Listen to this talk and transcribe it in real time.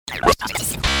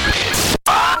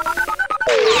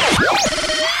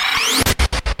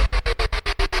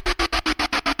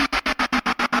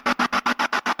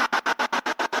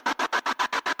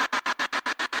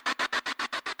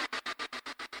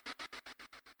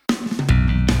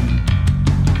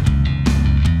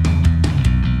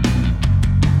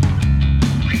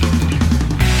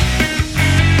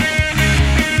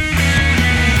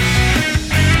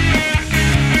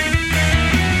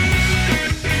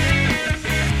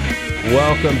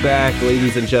Welcome back,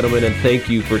 ladies and gentlemen, and thank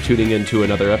you for tuning in to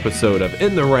another episode of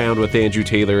In the Round with Andrew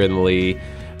Taylor and Lee.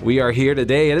 We are here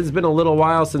today. It has been a little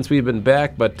while since we've been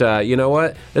back, but you know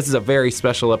what? This is a very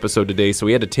special episode today, so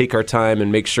we had to take our time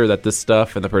and make sure that this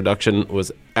stuff and the production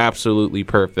was absolutely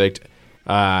perfect.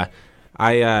 I've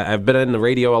been in the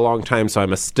radio a long time, so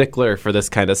I'm a stickler for this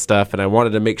kind of stuff, and I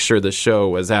wanted to make sure the show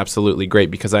was absolutely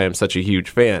great because I am such a huge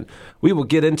fan. We will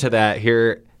get into that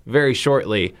here very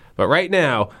shortly, but right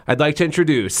now, I'd like to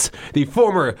introduce the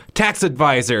former tax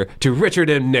advisor to Richard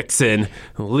M. Nixon,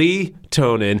 Lee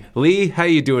Tonin. Lee, how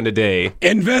you doing today?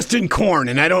 Invest in corn,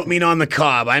 and I don't mean on the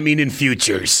cob. I mean in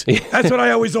futures. That's what I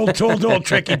always told old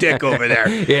Tricky Dick over there.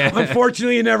 Yeah.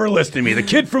 Unfortunately, he never listened to me. The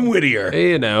kid from Whittier.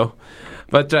 You know.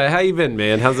 But how you been,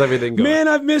 man? How's everything going? Man,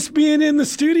 I've missed being in the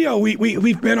studio.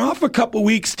 We've been off a couple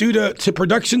weeks due to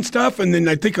production stuff, and then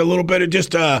I think a little bit of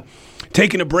just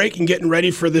taking a break and getting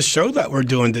ready for this show that we're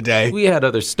doing today. We had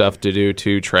other stuff to do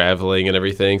too, traveling and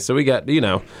everything. So we got,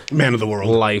 man of the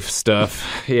world, life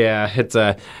stuff. Yeah, it's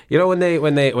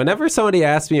whenever somebody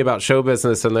asks me about show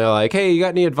business and they're like, "Hey, you got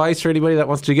any advice for anybody that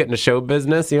wants to get into show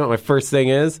business?" You know what my first thing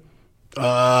is? Don't.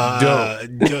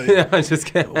 I'm just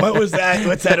kidding. What was that?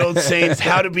 What's that old saying?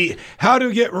 How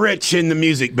to get rich in the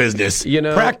music business?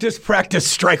 Practice,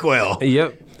 strike oil.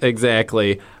 Yep,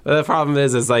 exactly. The problem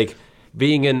is like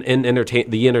being in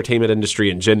the entertainment industry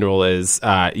in general is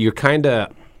you're kind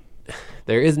of.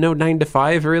 There is no 9 to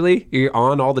 5 really. You're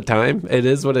on all the time. It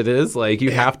is what it is. Like you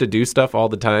have to do stuff all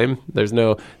the time. There's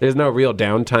no real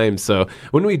downtime. So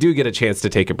when we do get a chance to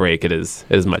take a break, it is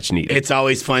much needed. It's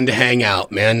always fun to hang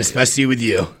out, man, especially with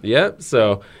you. Yep.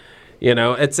 So,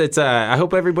 it's I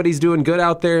hope everybody's doing good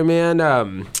out there, man.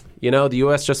 The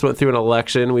U.S. just went through an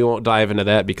election. We won't dive into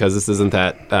that because this isn't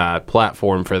that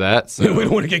platform for that. So. We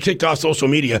don't want to get kicked off social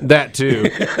media. That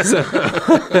too. So,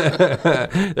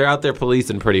 they're out there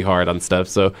policing pretty hard on stuff.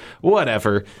 So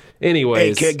whatever.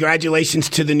 Anyways. Hey, congratulations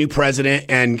to the new president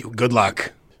and good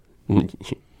luck.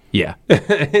 Yeah.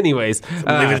 Anyways. Leave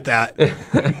it at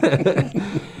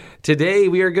that. Today,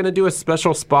 we are going to do a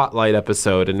special spotlight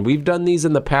episode, and we've done these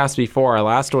in the past before. Our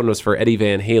last one was for Eddie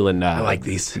Van Halen. I like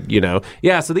these.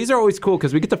 Yeah, so these are always cool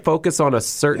because we get to focus on a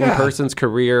certain person's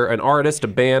career, an artist, a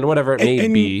band, whatever it may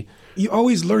be. You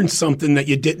always learn something that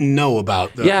you didn't know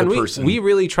about the person. We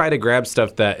really try to grab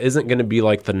stuff that isn't going to be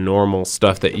like the normal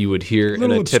stuff that you would hear in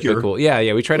a obscure. Typical.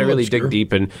 Yeah, we try to really dig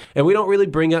deep, and we don't really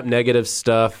bring up negative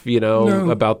stuff,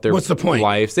 about their What's the point?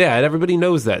 lives. Yeah, and everybody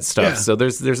knows that stuff, Yeah. so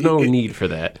there's no need for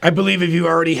that. I believe if you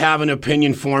already have an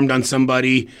opinion formed on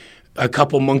somebody, a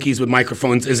couple monkeys with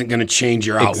microphones isn't going to change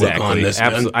your outlook on this.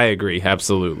 I agree,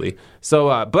 absolutely.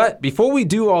 So, but before we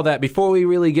do all that, before we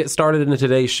really get started into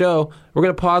today's show, we're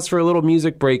going to pause for a little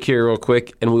music break here real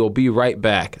quick, and we will be right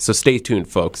back. So stay tuned,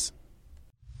 folks.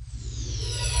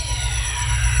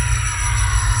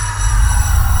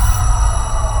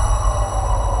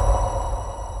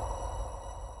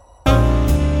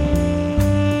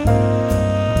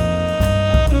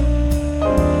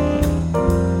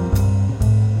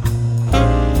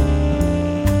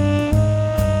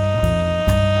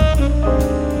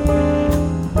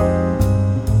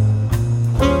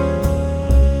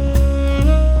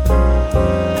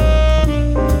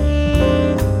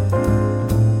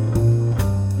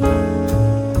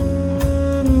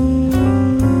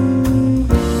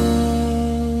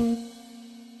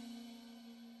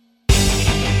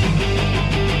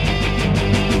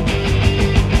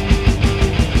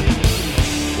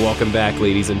 Welcome back,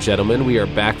 ladies and gentlemen. We are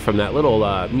back from that little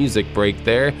music break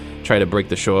there. Try to break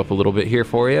the show up a little bit here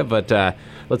for you, but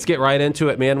let's get right into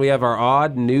it, man. We have our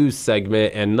odd news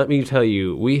segment, and let me tell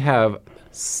you, we have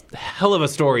hell of a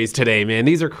stories today, man.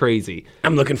 These are crazy.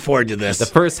 I'm looking forward to this. The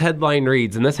first headline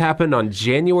reads, and this happened on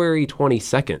January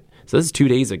 22nd, so this is 2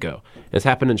 days ago. This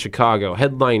happened in Chicago.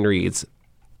 Headline reads,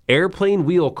 airplane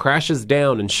wheel crashes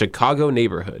down in Chicago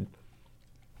neighborhood.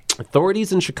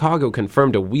 Authorities in Chicago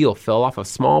confirmed a wheel fell off a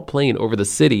small plane over the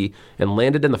city and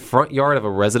landed in the front yard of a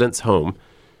resident's home.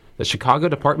 The Chicago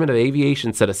Department of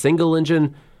Aviation said a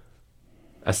single-engine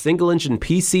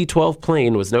PC-12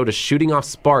 plane was noticed shooting off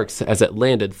sparks as it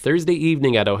landed Thursday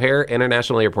evening at O'Hare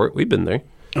International Airport. We've been there.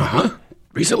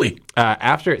 recently.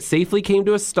 After it safely came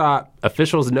to a stop,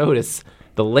 officials noticed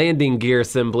the landing gear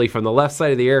assembly from the left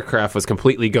side of the aircraft was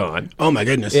completely gone. Oh, my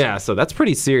goodness. Yeah, so that's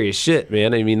pretty serious shit,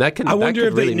 man. I mean, that can. I wonder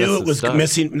if really they knew it was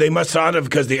missing. They must not have,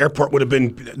 because the airport would have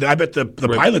been. I bet the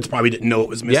pilots probably didn't know it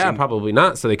was missing. Yeah, probably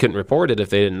not. So they couldn't report it if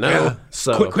they didn't know. Yeah.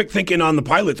 So quick thinking on the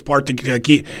pilot's part to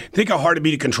think how hard it'd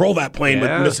be to control that plane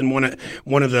with missing one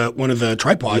of the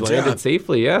tripods. We landed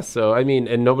safely. Yeah. So I mean,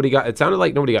 and it sounded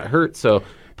like nobody got hurt. So.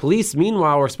 Police,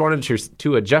 meanwhile, responded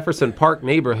to a Jefferson Park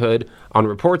neighborhood on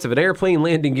reports of an airplane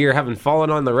landing gear having fallen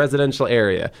on the residential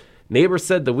area. Neighbors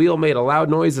said the wheel made a loud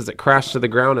noise as it crashed to the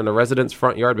ground in a resident's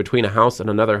front yard between a house and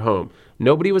another home.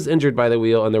 Nobody was injured by the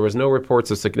wheel, and there was no reports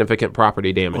of significant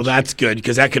property damage. Well, that's good,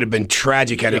 because that could have been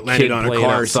tragic had it landed on a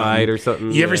car or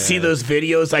something. You ever see those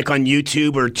videos like on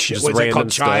YouTube or what's it called,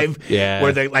 Chive? Yeah.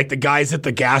 Where they like the guys at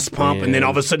the gas pump, and then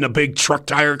all of a sudden a big truck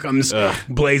tire comes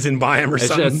blazing by him or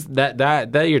something. It's just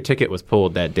that your ticket was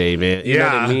pulled that day, man. You know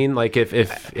what I mean? Like if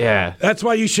That's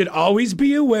why you should always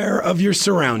be aware of your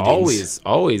surroundings.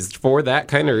 Always for that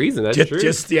kind of reason. That's true.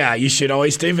 You should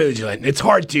always stay vigilant. It's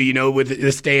hard to, with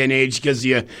this day and age, because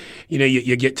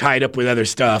you get tied up with other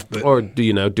stuff, or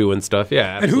doing stuff. Yeah,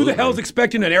 absolutely. And who the hell's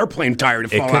expecting an airplane tire to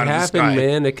fall out of the sky?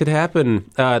 It could happen,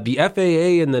 man. The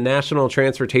FAA and the National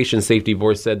Transportation Safety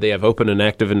Board said they have opened an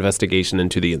active investigation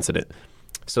into the incident.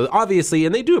 So obviously,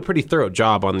 and they do a pretty thorough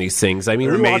job on these things. I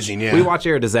mean, we watch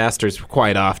air disasters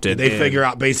quite often. They figure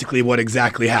out basically what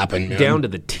exactly happened, man. Down to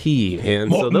the T.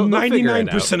 And well, so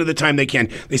 99% of the time they can.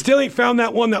 They still ain't found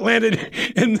that one that landed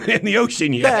in the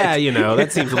ocean yet. Yeah,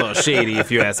 that seems a little shady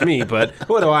if you ask me. But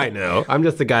what do I know? I'm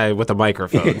just a guy with a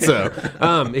microphone. So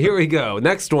here we go.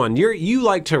 Next one. You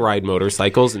like to ride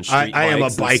motorcycles and street bikes. I am a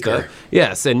biker.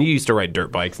 Yes, and you used to ride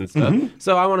dirt bikes and stuff. Mm-hmm.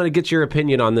 So I wanted to get your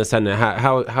opinion on this and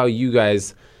how you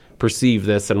guys perceive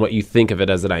this and what you think of it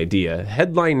as an idea.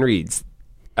 Headline reads,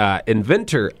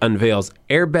 inventor unveils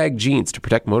airbag jeans to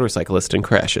protect motorcyclists in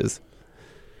crashes.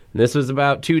 And this was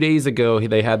about 2 days ago.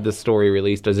 They had this story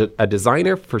released as a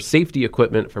designer for safety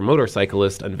equipment for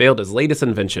motorcyclists unveiled his latest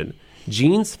invention,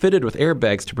 jeans fitted with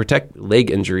airbags to protect leg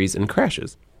injuries in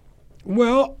crashes.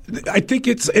 Well, I think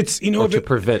it's or to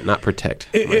prevent, not protect.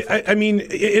 I mean,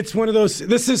 it's one of those.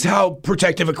 This is how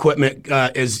protective equipment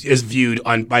is viewed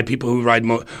by people who ride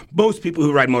most people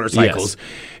who ride motorcycles. Yes.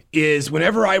 Is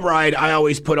whenever I ride, I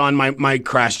always put on my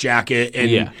crash jacket,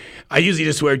 and I usually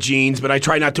just wear jeans, but I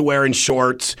try not to wear in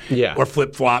shorts or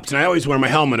flip flops, and I always wear my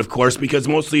helmet, of course, because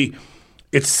mostly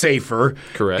it's safer.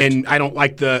 Correct. And I don't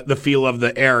like the feel of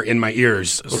the air in my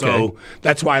ears. Okay. So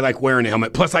that's why I like wearing a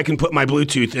helmet. Plus, I can put my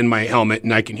Bluetooth in my helmet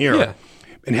and I can hear it.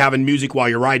 And having music while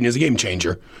you're riding is a game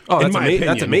changer. Oh, that's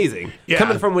amazing. Yeah.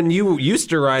 Coming from when you used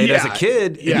to ride as a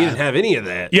kid, you didn't have any of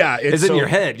that. Yeah. It's in your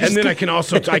head. And then I can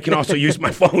also use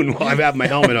my phone while I have my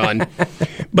helmet on.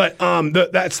 But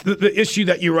that's the issue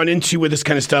that you run into with this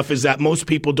kind of stuff is that most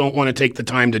people don't want to take the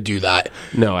time to do that.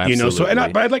 No, absolutely.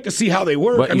 But I'd like to see how they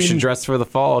work. But you should dress for the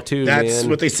fall too. That's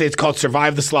what they say. It's called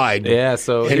survive the slide. Yeah.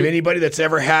 So if anybody that's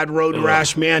ever had road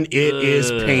rash, man, it is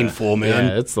painful, man.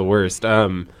 Yeah, it's the worst.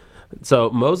 So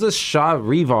Moses Shah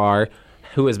Rivar,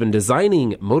 who has been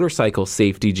designing motorcycle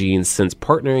safety jeans since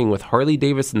partnering with Harley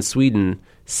Davidson Sweden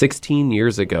 16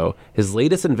 years ago. His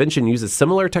latest invention uses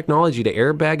similar technology to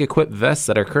airbag-equipped vests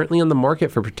that are currently on the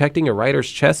market for protecting a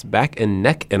rider's chest, back, and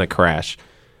neck in a crash.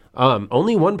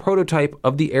 Only one prototype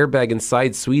of the airbag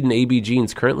inside Sweden AB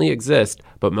jeans currently exists,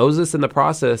 but Moses is in the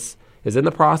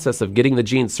process of getting the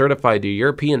jeans certified to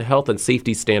European health and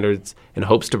safety standards and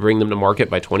hopes to bring them to market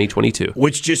by 2022.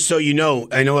 Which, just so you know,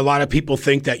 I know a lot of people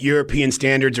think that European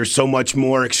standards are so much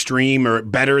more extreme or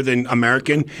better than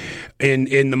American.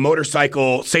 In the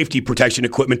motorcycle safety protection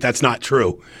equipment, that's not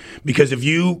true. Because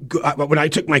when I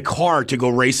took my car to go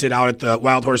race it out at the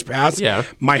Wild Horse Pass,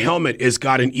 my helmet has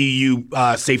got an EU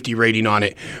safety rating on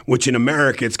it, which in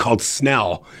America it's called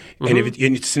Snell. Mm-hmm.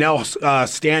 And Snell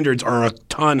standards are a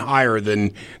ton higher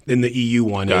than the EU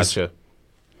one is. Gotcha.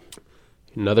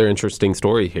 Another interesting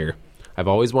story here. I've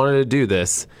always wanted to do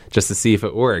this just to see if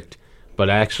it worked, but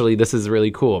actually this is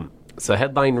really cool. So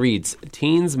headline reads,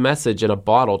 Teen's message in a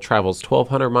bottle travels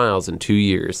 1,200 miles in 2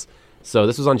 years. So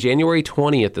this was on January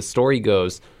 20th. The story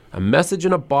goes, a message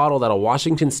in a bottle that a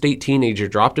Washington State teenager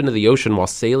dropped into the ocean while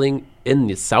sailing in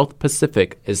the South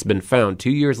Pacific has been found 2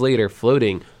 years later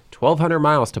floating 1,200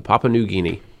 miles to Papua New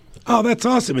Guinea. Oh, that's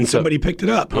awesome. And somebody picked it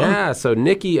up, huh? Yeah, so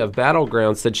Nikki of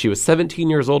Battleground said she was 17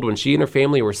 years old when she and her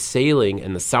family were sailing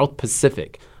in the South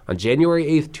Pacific. On January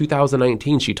 8th,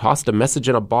 2019, she tossed a message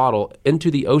in a bottle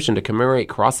into the ocean to commemorate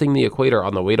crossing the equator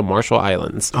on the way to Marshall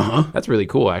Islands. Uh-huh. That's really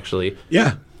cool, actually.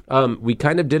 Yeah. We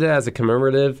kind of did it as a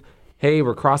commemorative. hey,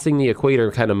 we're crossing the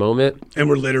equator kind of moment. And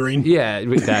we're littering. Yeah,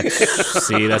 that's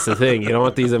the thing. You don't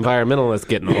want these environmentalists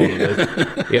getting a hold of this. You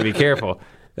gotta be careful.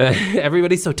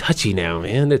 Everybody's so touchy now,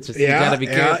 man. It's just you gotta be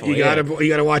careful. You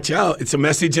gotta watch out. It's a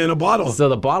message in a bottle. So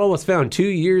the bottle was found 2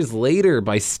 years later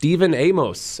by Stephen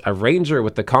Amos, a ranger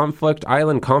with the Conflict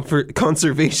Island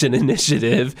Conservation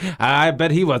Initiative. I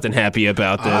bet he wasn't happy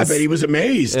about this. I bet he was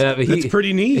amazed. That's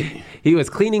pretty neat. He was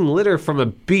cleaning litter from a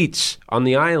beach on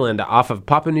the island off of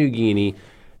Papua New Guinea.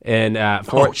 And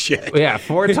for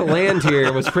it to land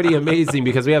here was pretty amazing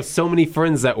because we have so many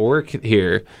friends that work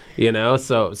here, you know,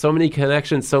 so many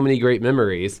connections, so many great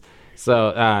memories.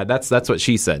 So that's what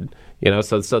she said, you know,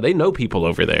 so they know people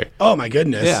over there. Oh, my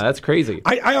goodness. Yeah, that's crazy.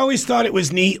 I always thought it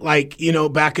was neat, like, you know,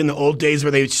 back in the old days where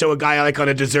they would show a guy like on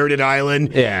a deserted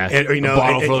island. Yeah, or, you know, a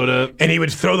bottle float up. And he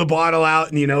would throw the bottle out,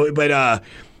 and, you know, but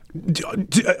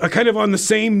kind of on the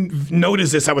same note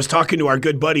as this, I was talking to our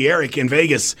good buddy Eric in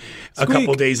Vegas a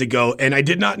couple days ago, and I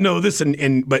did not know this,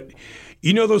 but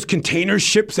you know those container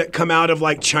ships that come out of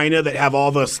like China that have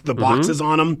all the boxes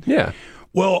on them? Yeah.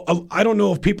 Well, I don't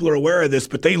know if people are aware of this,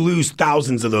 but they lose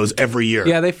thousands of those every year.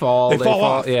 Yeah, they fall. They fall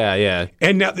off. Yeah.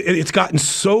 And now it's gotten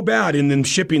so bad in them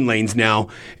shipping lanes now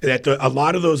that a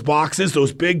lot of those boxes,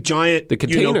 those big giant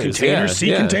containers,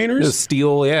 containers, the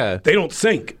steel, they don't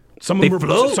sink. Some of them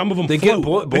float. Some of them they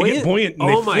float. They get buoyant. And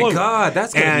oh they my float. God,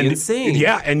 that's gonna be insane.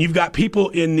 Yeah, and you've got people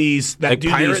in these that like do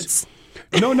pirates.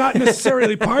 No, not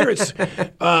necessarily pirates.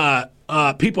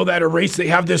 People that are they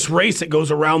have this race that goes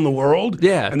around the world.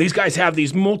 Yeah, and these guys have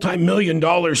these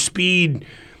multi-million-dollar speed.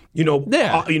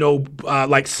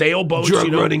 Like sailboats,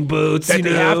 running boats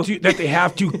that they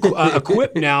have to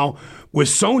equip now with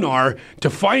sonar to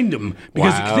find them.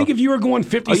 Because think if you were going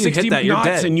 50, 60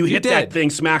 knots and you hit that thing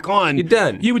smack on, you're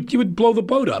done. You would blow the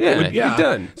boat up. Yeah, you're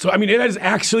done. So I mean, it is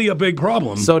actually a big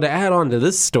problem. So to add on to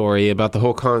this story about the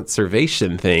whole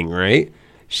conservation thing, right?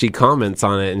 She comments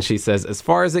on it and she says, as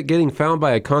far as it getting found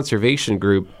by a conservation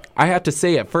group, I have to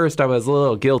say at first I was a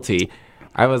little guilty.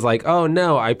 I was like, oh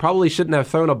no, I probably shouldn't have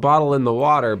thrown a bottle in the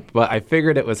water, but I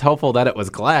figured it was helpful that it was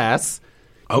glass.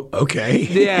 Oh, okay.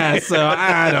 Yeah, so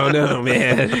I don't know,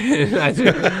 man.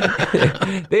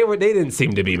 They didn't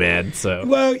seem to be mad. So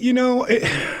well,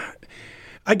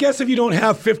 I guess if you don't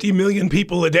have 50 million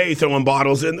people a day throwing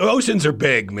bottles in, the oceans are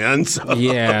big, man. So.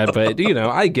 Yeah, but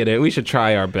I get it. We should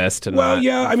try our best to. Well,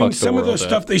 yeah, I mean, some of the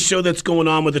stuff they show that's going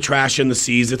on with the trash in the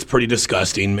seas, it's pretty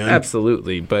disgusting, man.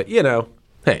 Absolutely, but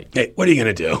Hey, what are you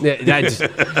going to do?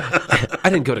 I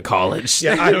didn't go to college.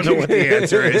 Yeah, I don't know what the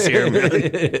answer is here,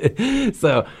 man.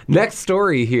 So, next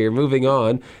story here, moving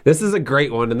on. This is a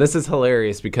great one, and this is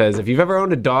hilarious because if you've ever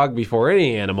owned a dog before,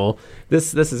 any animal,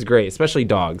 this is great, especially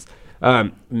dogs.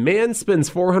 Man spends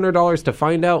 $400 to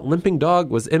find out limping dog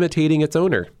was imitating its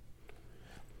owner.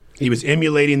 He was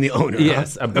emulating the owner.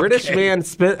 Yes, huh? A British man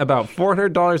spent about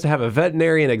 $400 to have a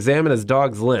veterinarian examine his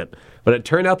dog's limp. But it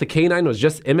turned out the canine was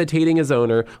just imitating his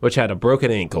owner, which had a broken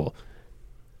ankle.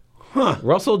 Huh.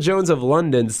 Russell Jones of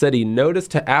London said he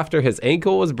noticed after his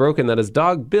ankle was broken that his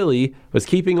dog Billy was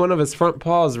keeping one of his front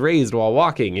paws raised while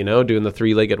walking, doing the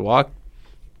three-legged walk.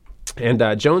 And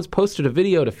Jones posted a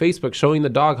video to Facebook showing the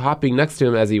dog hopping next to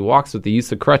him as he walks with the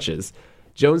use of crutches.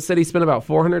 Jones said he spent about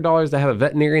 $400 to have a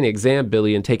veterinarian examine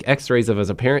Billy and take x-rays of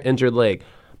his apparent injured leg.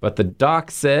 But the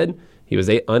doc said he was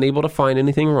unable to find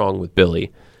anything wrong with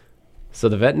Billy. So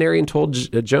the veterinarian told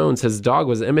Jones his dog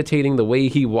was imitating the way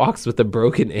he walks with a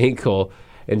broken ankle.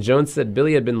 And Jones said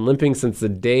Billy had been limping since the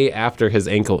day after his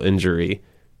ankle injury.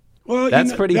 Well,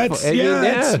 that's pretty.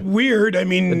 That's weird. I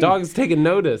mean, the dog's taking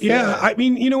notice. Yeah, I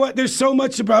mean, you know what? There's so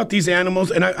much about these animals,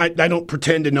 and I don't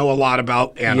pretend to know a lot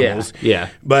about animals. Yeah.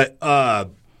 But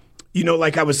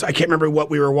like I can't remember what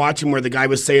we were watching where the guy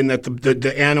was saying that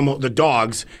the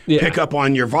dogs pick up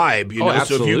on your vibe. Absolutely.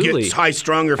 So if you get high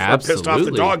strung or pissed off,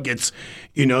 the dog gets.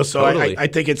 So totally. I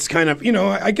think it's kind of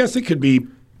I guess it could be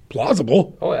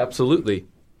plausible. Oh, absolutely.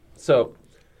 So.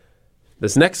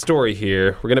 This next story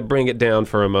here, we're gonna bring it down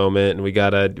for a moment, and we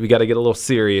gotta get a little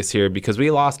serious here because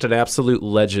we lost an absolute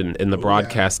legend in the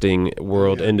broadcasting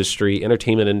world industry,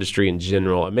 entertainment industry in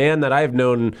general. A man that I've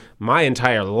known my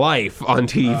entire life on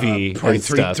TV, probably and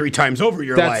stuff. three times over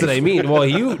your life. That's what I mean. Well,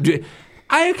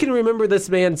 I can remember this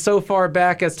man so far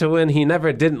back as to when he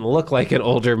never didn't look like an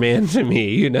older man to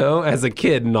me, as a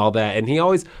kid and all that.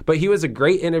 And but he was a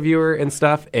great interviewer and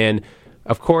stuff, and.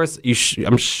 Of course,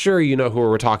 I'm sure you know who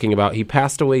we're talking about. He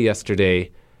passed away yesterday.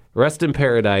 Rest in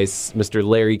paradise, Mr.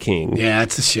 Larry King. Yeah,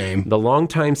 it's a shame. The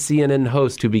longtime CNN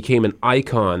host who became an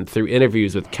icon through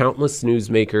interviews with countless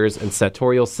newsmakers and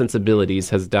sartorial sensibilities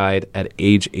has died at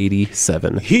age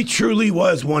 87. He truly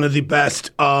was one of the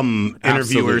best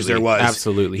interviewers there was.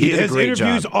 Absolutely. He did a great His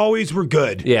interviews job. always were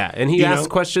good. Yeah, and he asked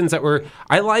questions that were...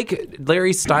 I like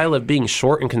Larry's style of being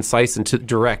short and concise and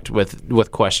direct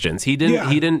with questions. He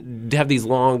didn't have these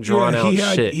long, drawn-out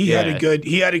shit. He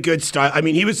had a good style. I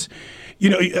mean, he was...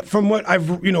 from what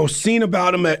I've seen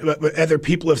about him, what other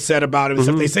people have said about him, and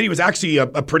stuff, they said he was actually a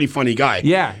pretty funny guy.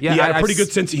 Yeah. He had a pretty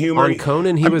good sense of humor. On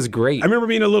Conan, he was great. I remember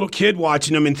being a little kid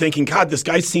watching him and thinking, God, this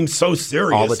guy seems so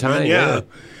serious all the time. Man.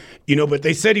 Yeah. But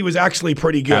they said he was actually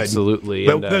pretty good. Absolutely.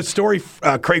 But the story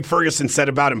Craig Ferguson said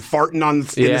about him farting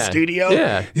in the studio,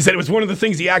 he said it was one of the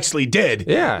things he actually did.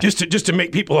 Yeah. Just to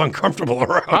make people uncomfortable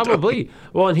around Probably. him.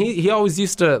 Well, and he always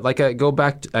used to, I go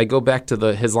back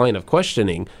to his line of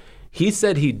questioning. He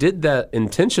said he did that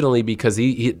intentionally because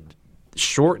he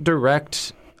short,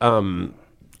 direct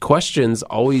questions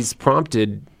always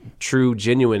prompted true,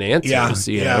 genuine answers.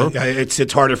 Yeah.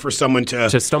 It's harder for someone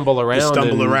to stumble around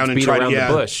and try around to the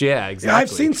bush. Yeah, exactly. Yeah, I've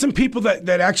seen some people that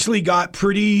actually got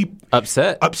pretty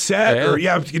upset or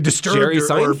disturbed. Jerry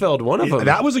Seinfeld, one of them.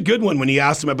 That was a good one when he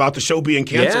asked him about the show being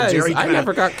canceled. Yeah, Jerry I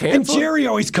never got canceled. And Jerry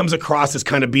always comes across as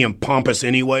kind of being pompous,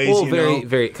 anyways. Well,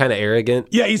 very kind of arrogant.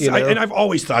 Yeah, and I've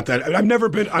always thought that. I've never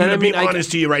been. I'm going to be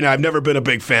honest to you right now. I've never been a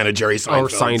big fan of Jerry Seinfeld. Or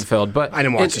Seinfeld, but I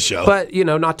didn't watch the show. But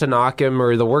not to knock him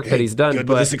or the work that he's done, good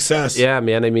but with the success. Yeah,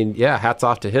 man. I mean, hats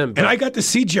off to him. And I got to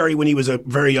see Jerry when he was a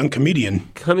very young comedian.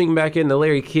 Coming back into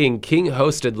Larry King, King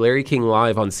hosted Larry King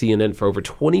Live on CNN for over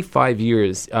 25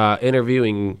 years,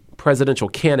 interviewing presidential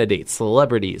candidates,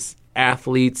 celebrities,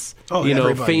 athletes,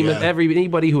 famous,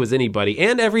 anybody who was anybody,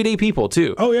 and everyday people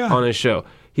too. Oh yeah, on his show.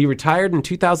 He retired in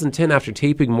 2010 after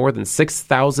taping more than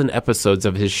 6,000 episodes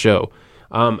of his show.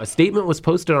 A statement was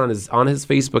posted on his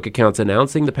Facebook accounts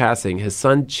announcing the passing. His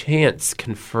son Chance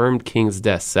confirmed King's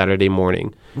death Saturday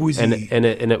morning. Who is he? And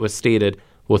it was stated,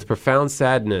 with profound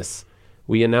sadness,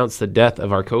 we announce the death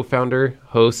of our co-founder,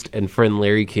 host, and friend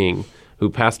Larry King, who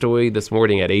passed away this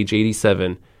morning at age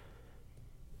 87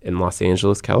 in Los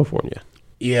Angeles, California.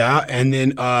 Yeah, and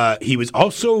then he was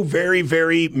also very,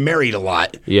 very married a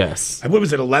lot. Yes. What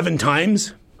was it, 11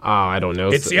 times? I don't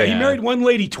know. He married one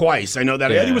lady twice. I know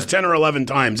that. I think it was 10 or 11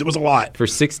 times. It was a lot. For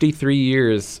 63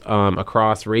 years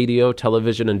across radio,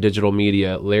 television, and digital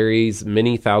media, Larry's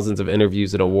many thousands of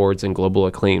interviews and awards and global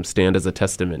acclaim stand as a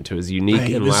testament to his unique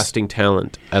and lasting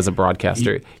talent as a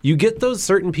broadcaster. You get those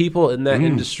certain people in that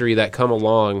industry that come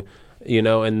along,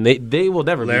 and they will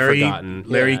never be forgotten.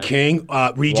 Larry King,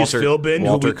 Regis Philbin.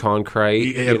 Walter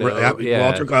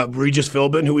Cronkite. Regis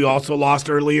Philbin, who we also lost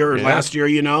last year,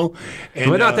 And,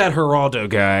 but not that Geraldo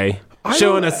guy.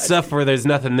 Showing us stuff where there's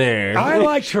nothing there. I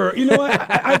liked her. You know what?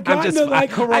 I've gotten to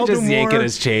like Geraldo I'm just yanking more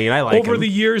his chain. I like over him. the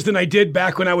years than I did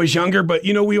back when I was younger. But,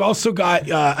 we also got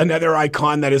another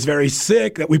icon that is very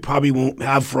sick that we probably won't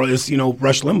have for this,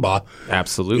 Rush Limbaugh.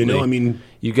 Absolutely.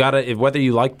 You gotta, whether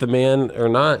you like the man or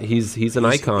not, he's an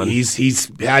icon.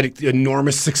 He's had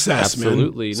enormous success,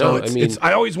 Absolutely. man. So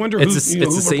I always wonder who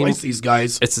replaced these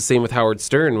guys. It's the same with Howard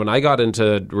Stern. When I got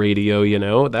into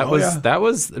radio, that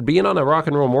was being on a rock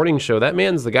and roll morning show. That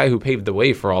man's the guy who paved the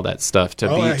way for all that stuff to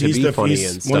be funny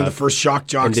and stuff. One of the first shock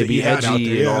jocks and to that be he had edgy out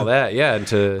there, and all that. Yeah,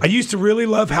 I used to really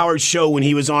love Howard's show when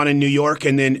he was on in New York,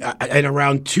 and then at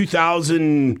around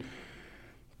 2000.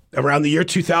 Around the year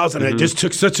 2000, it just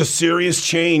took such a serious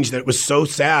change that it was so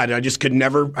sad. I could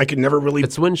never really.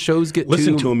 It's when shows get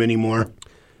listen to him anymore.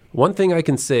 One thing I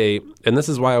can say, and this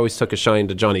is why I always took a shine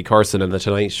to Johnny Carson and the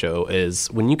Tonight Show, is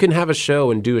when you can have a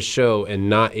show and do a show and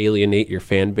not alienate your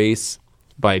fan base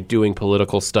by doing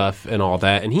political stuff and all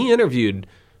that. And he interviewed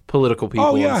political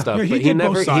people and stuff,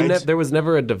 but there was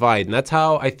never a divide, and that's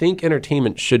how I think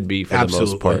entertainment should be for the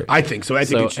most part. I think so. I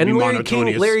think it should be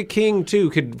monotonous. Larry King too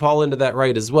could fall into that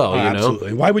right as well.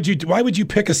 Absolutely. Why would you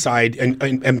pick a side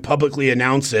and publicly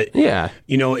announce it? Yeah.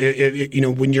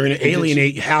 When you're going to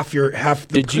alienate half the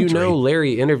country. Did you know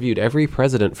Larry interviewed every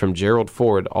president from Gerald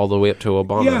Ford all the way up to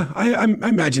Obama? Yeah, I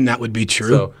imagine that would be true.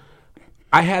 So,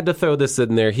 I had to throw this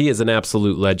in there. He is an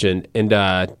absolute legend. And,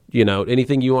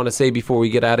 anything you want to say before we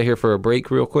get out of here for a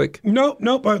break real quick? No.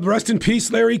 Rest in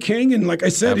peace, Larry King. And like I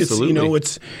said, Absolutely.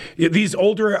 it's these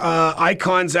older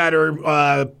icons that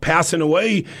are passing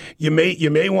away. You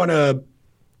may want to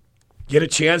get a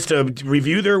chance to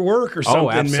review their work or something,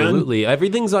 man. Oh, absolutely. Man.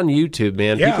 Everything's on YouTube,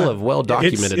 man. Yeah. People have well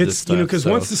documented this stuff. Because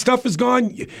once the stuff is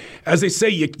gone, as they say,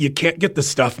 you can't get the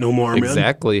stuff no more, man.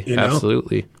 Exactly.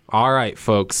 Absolutely. All right,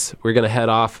 folks. We're going to head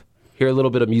off, hear a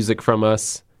little bit of music from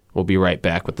us. We'll be right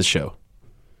back with the show.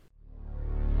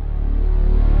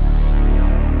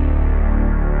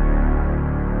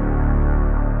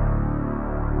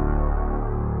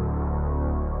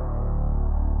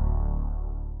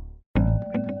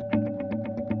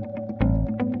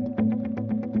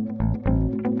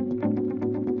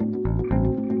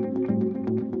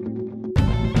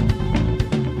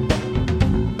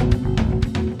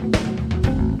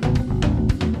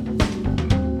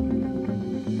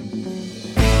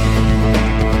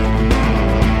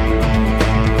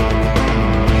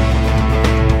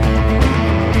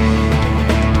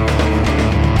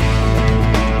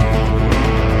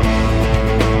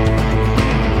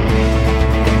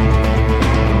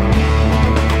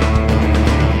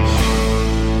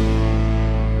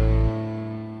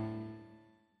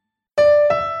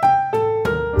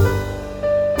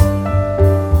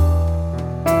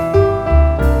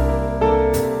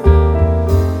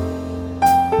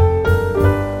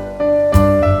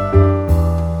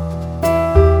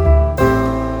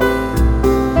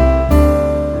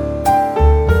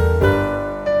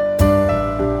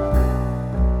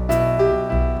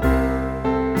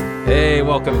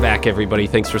 welcome back, everybody.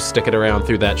 Thanks for sticking around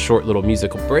through that short little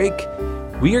musical break.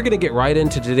 We are going to get right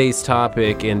into today's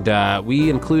topic, and we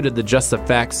included the Just the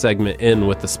Facts segment in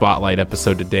with the Spotlight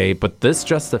episode today, but this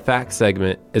Just the Facts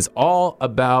segment is all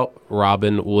about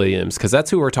Robin Williams, because that's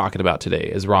who we're talking about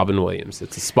today, is Robin Williams.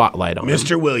 It's a spotlight on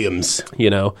Mr. Williams. you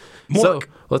know. Mork. So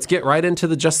let's get right into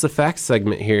the Just the Facts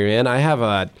segment here, and I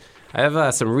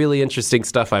have some really interesting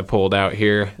stuff I pulled out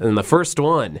here, and the first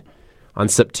one. On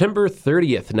September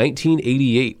 30th,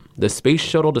 1988, the Space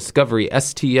Shuttle Discovery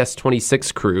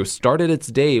STS-26 crew started its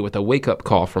day with a wake-up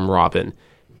call from Robin,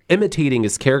 imitating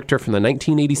his character from the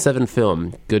 1987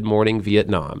 film Good Morning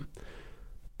Vietnam.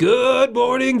 Good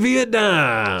morning,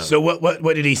 Vietnam! So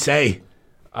what did he say?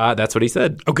 That's what he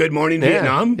said. Oh, good morning,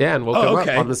 Vietnam? Yeah, and woke him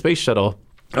up on the space shuttle.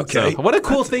 Okay. So, what a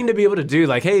cool thing to be able to do.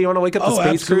 Like, hey, you want to wake up the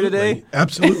space crew today?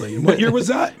 Absolutely. What year was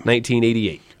that?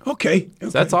 1988. Okay. So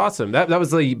that's awesome. That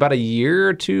was like about a year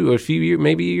or two,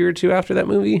 maybe a year or two after that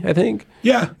movie, I think.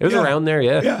 Yeah. It was around there,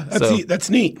 yeah. Yeah, that's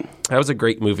neat. That was a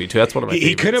great movie, too. That's one of my favorites.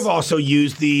 He could have also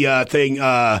used the thing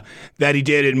that he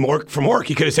did in from Mork.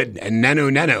 He could have said,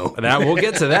 nano. We'll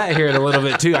get to that here in a little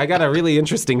bit, too. I got a really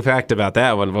interesting fact about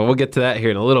that one, but we'll get to that here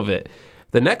in a little bit.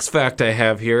 The next fact I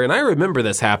have here, and I remember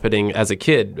this happening as a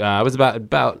kid. I was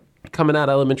about coming out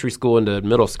of elementary school into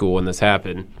middle school when this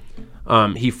happened.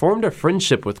 He formed a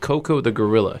friendship with Coco the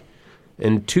gorilla.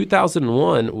 In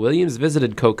 2001, Williams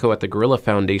visited Coco at the Gorilla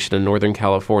Foundation in Northern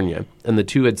California, and the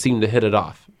two had seemed to hit it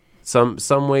off. Some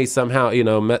way, somehow,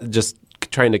 just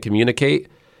trying to communicate.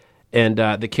 And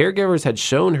the caregivers had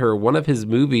shown her one of his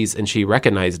movies, and she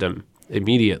recognized him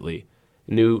immediately,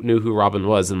 knew who Robin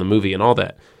was in the movie and all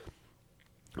that.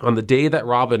 On the day that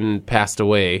Robin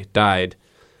died,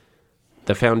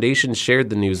 the foundation shared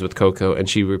the news with Coco, and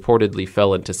she reportedly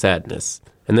fell into sadness.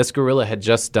 And this gorilla had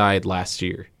just died last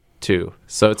year, too.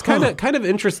 So it's kind of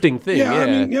interesting thing.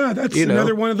 Yeah, that's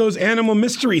another one of those animal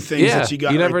mystery things that you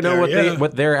got. You never right know there.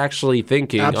 what they're actually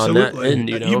thinking on that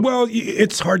end. Well,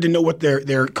 it's hard to know what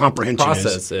their comprehension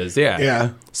process is. Yeah.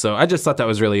 So I just thought that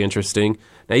was really interesting.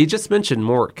 Now you just mentioned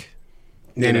Mork.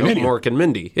 Mork and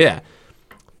Mindy. Yeah.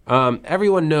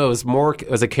 Everyone knows Mork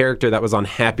was a character that was on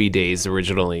Happy Days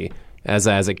originally. As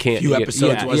a few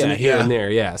episodes, wasn't it? Here and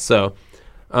there, yeah. So,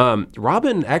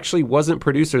 Robin actually wasn't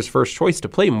producer's first choice to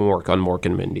play Mork on Mork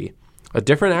and Mindy. A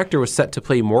different actor was set to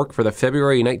play Mork for the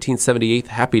February 1978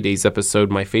 Happy Days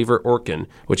episode My Favorite Orkin,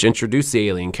 which introduced the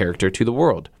alien character to the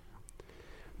world.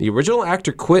 The original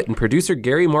actor quit, and producer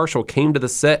Gary Marshall came to the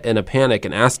set in a panic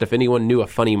and asked if anyone knew a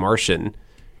funny Martian.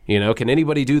 Can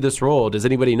anybody do this role? Does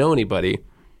anybody know anybody?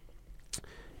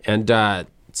 And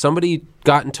somebody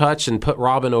got in touch and put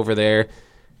Robin over there.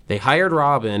 They hired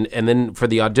Robin, and then for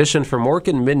the audition for Mork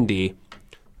and Mindy,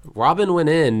 Robin went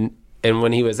in, and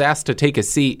when he was asked to take a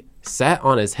seat, sat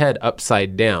on his head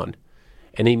upside down,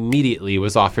 and immediately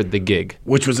was offered the gig.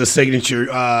 Which was a signature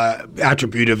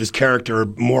attribute of his character,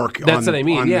 Mork. That's what I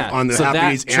mean, on the Happy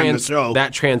Days and the show.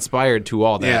 That transpired to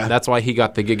all that. Yeah. That's why he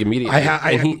got the gig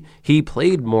immediately. He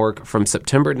played Mork from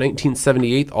September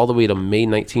 1978 all the way to May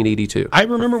 1982. I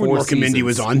remember when Mork and Mindy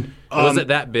was on. Was it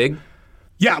that big?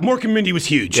 Yeah, Mork and Mindy was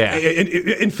huge. Yeah.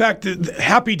 In fact, the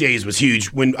Happy Days was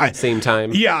huge. Same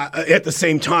time? Yeah, at the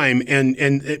same time.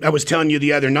 And I was telling you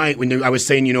the other night when I was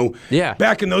saying,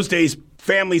 back in those days,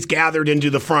 families gathered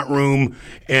into the front room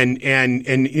and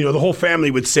the whole family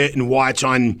would sit and watch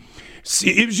on.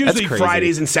 It was usually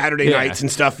Fridays and Saturday nights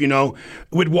and stuff,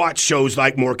 would watch shows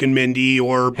like Mork and Mindy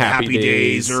or Happy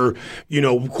Days or,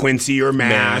 Quincy or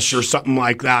MASH or something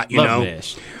like that, Love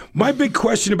MASH. My big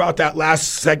question about that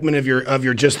last segment of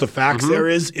your Just the Facts there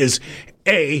is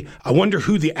A, I wonder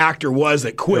who the actor was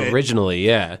that quit. Originally,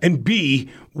 yeah. And B,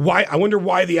 I wonder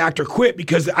why the actor quit,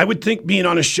 because I would think being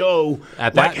on a show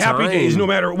at like that Happy time, Days, no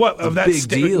matter what, of that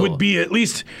deal. would be at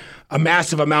least a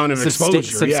massive amount of exposure.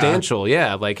 Substantial,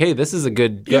 yeah. Like, hey, this is a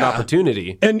good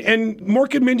opportunity. And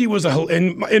Mork and Mindy was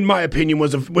in my opinion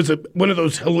was one of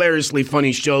those hilariously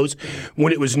funny shows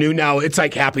when it was new. Now it's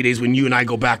like Happy Days when you and I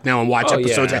go back now and watch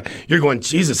episodes. Yeah. You're going,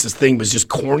 Jesus, this thing was just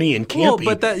corny and campy. Well,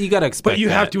 but that you got to expect. But you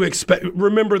have to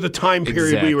remember the time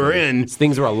period we were in.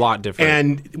 Things were a lot different.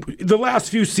 And the last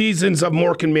few seasons of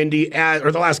Mork and Mindy,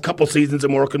 or the last couple seasons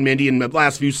of Mork and Mindy, and the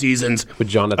last few seasons with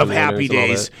Jonathan of Happy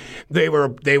Days, they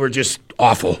were just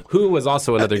awful. Who was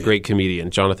also another great comedian,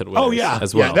 Jonathan Winters. Oh yeah,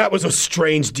 as well. Yeah, that was a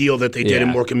strange deal that they did in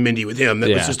Mork and Mindy with him. That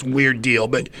was just a weird deal.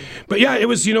 But yeah, it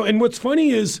was. And what's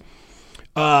funny is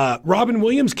Robin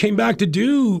Williams came back to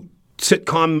do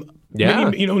sitcom.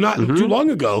 Not too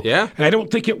long ago. Yeah, and I don't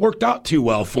think it worked out too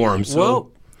well for him. So.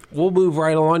 Well, we'll move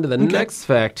right along to the next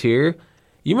fact here.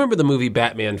 You remember the movie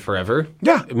Batman Forever?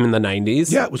 Yeah. In the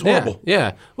 90s? Yeah, it was horrible.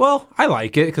 Yeah. Well, I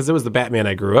like it because it was the Batman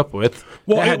I grew up with.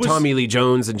 Well, it had it was- Tommy Lee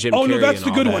Jones and Jim Carrey. Oh, no, that's and the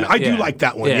all good that. one. I do Yeah. like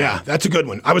that one. Yeah, that's a good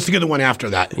one. I was thinking of the one after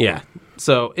that. Yeah.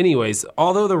 So, anyways,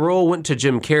 although the role went to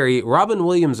Jim Carrey, Robin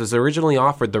Williams was originally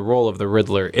offered the role of the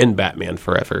Riddler in Batman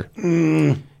Forever.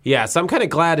 Yeah, so I'm kind of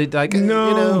glad it, like, No,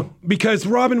 you know. because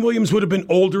Robin Williams would have been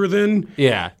older then.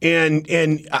 Yeah. And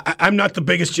I'm not the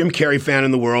biggest Jim Carrey fan in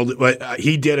the world, but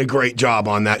he did a great job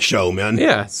on that show, man.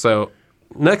 Yeah, so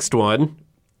next one.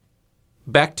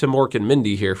 Back to Mork and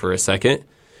Mindy here for a second.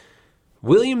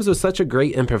 Williams was such a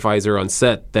great improviser on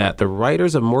set that the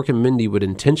writers of Mork and Mindy would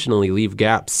intentionally leave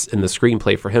gaps in the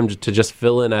screenplay for him to just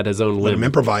fill in at his own Let him limb.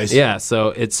 improvise. Yeah, so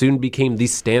it soon became the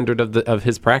standard of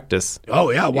his practice. Oh,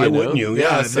 yeah. Why You know? wouldn't you?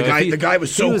 Yeah. so the guy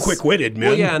was so quick-witted, man.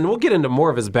 Well, yeah, and we'll get into more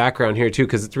of his background here too,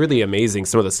 because it's really amazing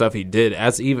some of the stuff he did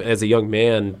even as a young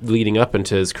man leading up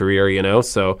into his career. You know,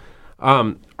 so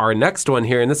our next one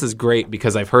here, and this is great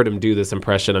because I've heard him do this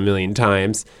impression a million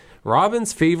times.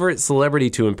 Robin's favorite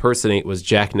celebrity to impersonate was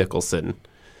Jack Nicholson,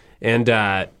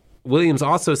 and Williams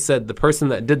also said the person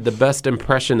that did the best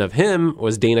impression of him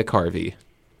was Dana Carvey.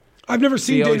 I've never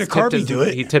seen He always Dana Carvey tipped do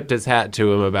it. He tipped his hat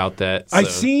to him about that. I've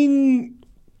so. seen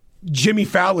Jimmy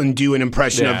Fallon do an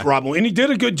impression Yeah. of Robin, and he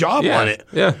did a good job on it.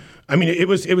 Yeah. I mean, it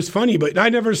was funny, but I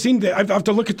never seen that. I have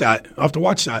to look at that. I'll have to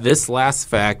watch that. This last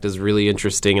fact is really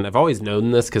interesting, and I've always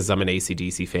known this because I'm an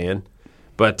AC/DC fan.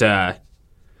 But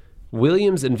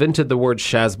Williams invented the word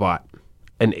Shazbot,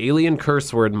 an alien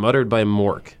curse word muttered by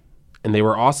Mork, and they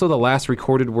were also the last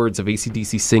recorded words of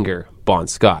AC/DC singer Bon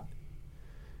Scott.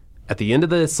 At the end of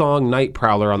the song Night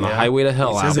Prowler on the Highway to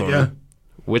Hell He says album, it, yeah.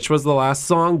 which was the last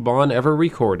song Bon ever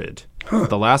recorded,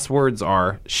 the last words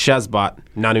are Shazbot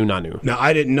Nanu Nanu. Now,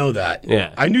 I didn't know that.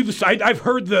 Yeah. I knew this. I've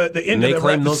heard the end And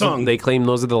of the song. they claim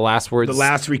those are the last words. The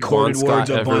last recorded Bon Scott words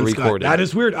of ever Bon Scott. recorded. That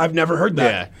is weird. I've never heard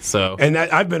that. Yeah, so- and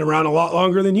that I've been around a lot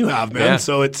longer than you have, man. Yeah.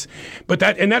 So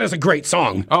that is a great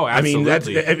song. Oh, I mean,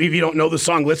 absolutely. if you don't know the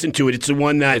song, listen to it. It's the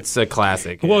one that It's a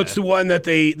classic. well, yeah. it's the one that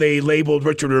they labeled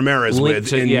Richard Ramirez Linked with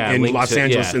to- in linked Los to-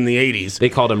 Angeles yeah. in the 80s. They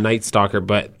called him Night Stalker,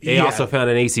 but they Yeah. also found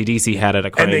an AC/DC hat at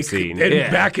a crime And scene.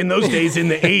 back in those days in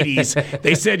the 80s,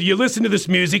 they said, you listen to this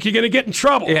music, you're going to get in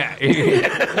trouble. Yeah,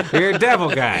 you're a devil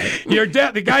guy.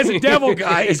 The guy's a devil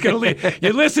guy. He's going to leave.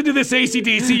 You listen to this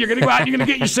AC/DC, you're going to go out and you're going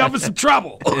to get yourself in some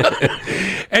trouble.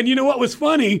 And you know what was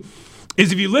funny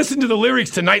is if you listen to the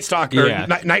lyrics to Night Stalker, Yeah.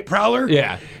 Night Prowler,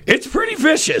 Yeah. it's pretty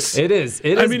vicious. It is.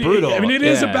 It is brutal. It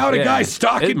is Yeah, about a yeah. guy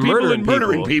stalking It people murdered and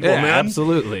murdering people, Yeah, man.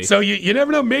 absolutely. So you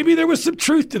never know. Maybe there was some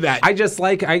truth to that. I just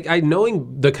like I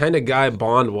knowing the kind of guy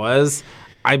Bond was.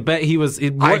 I bet he was.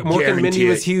 Mork and guarantee Mindy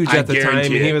was it. huge I at the time,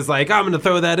 guarantee and he it. was like, "I'm going to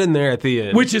throw that in there at the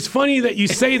end." Which is funny that you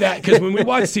say that because when we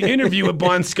watched the interview with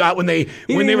Bon Scott when they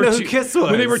didn't even know who Kiss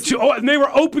was. when they were and they were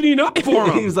opening up for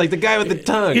him. he was like the guy with the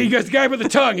tongue. He goes, the guy with the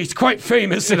tongue. He's quite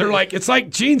famous, and they're like, "It's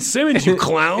like Gene Simmons, you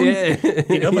clown." Yeah.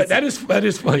 You know, but that is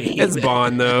funny. It's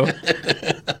Bond, though.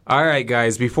 All right,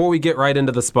 guys. Before we get right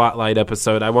into the Spotlight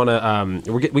episode, I want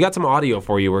to. We got some audio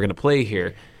for you. We're going to play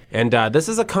here, and this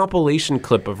is a compilation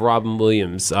clip of Robin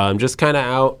Williams, just kind of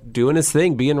out doing his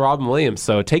thing, being Robin Williams.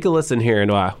 So take a listen here, and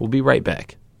we'll be right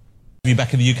back. Be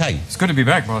back in the UK. It's good to be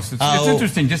back, boss. It's Oh.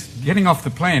 interesting, just getting off the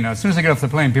plane. As soon as I get off the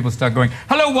plane, people start going,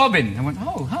 "Hello, Wobbin." I went,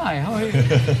 "Oh, hi, how are you?"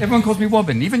 Everyone calls me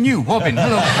Wobbin, even you, Wobbin.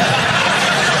 Hello.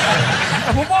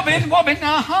 Well, Wobbin,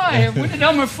 hi. When did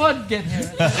Elmer Fudd get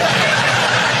here?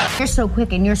 You're so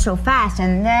quick and you're so fast,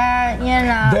 and that, you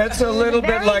know. That's a little bit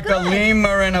very like a good.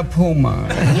 lemur and a puma.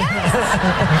 Yeah.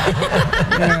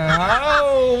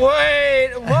 Oh,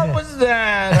 wait, what was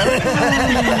that?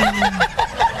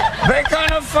 They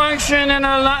kind of function in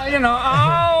a lot,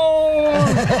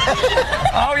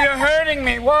 oh, you're hurting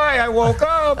me. Why? I woke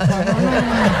up.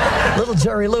 Little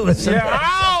Jerry Lewis. Yeah,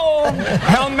 ow!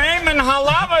 Helmamen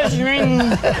halabas, you mean?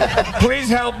 Please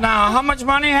help now. How much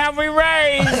money have we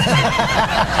raised?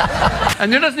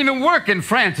 And it doesn't even work in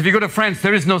France. If you go to France,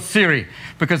 there is no Siri,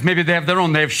 because maybe they have their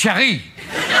own. They have Cherie.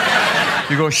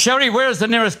 You go, "Cherie, where's the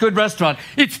nearest good restaurant?"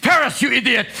 "It's Paris, you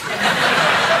idiot."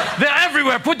 They're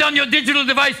everywhere. Put down your digital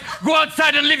device. Go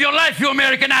outside and live your life, you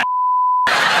American ass.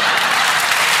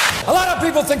 A lot of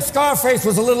people think Scarface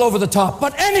was a little over the top,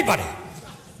 but anybody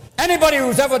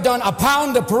who's ever done A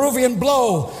Pound of Peruvian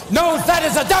Blow knows that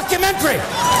is a documentary.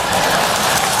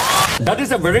 That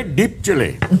is a very deep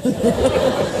chili.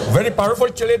 Very powerful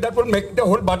chili that will make the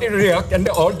whole body react and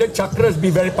all the chakras be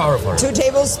very powerful. 2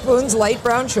 tablespoons light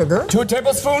brown sugar. 2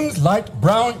 tablespoons light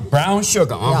brown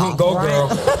sugar. Yeah, Go, right. girl.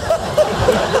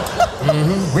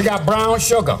 We got brown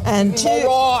sugar. And 2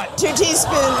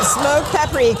 teaspoons smoked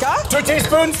paprika. 2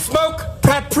 teaspoons smoked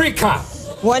paprika.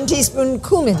 1 teaspoon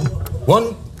cumin.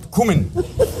 1 cumin.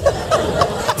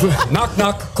 Knock,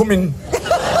 knock, cumin.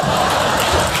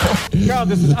 God,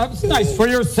 this is nice. For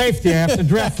your safety, I have to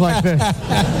dress like this.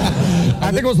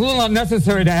 I think it was a little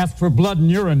unnecessary to ask for blood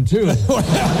and urine, too.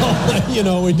 Well, you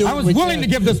know, we do. I was willing to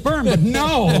give the sperm, but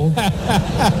no.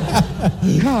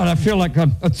 God, I feel like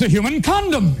it's a human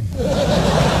condom.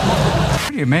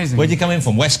 Pretty amazing. Where'd you come in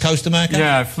from? West Coast America?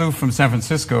 Yeah, I flew from San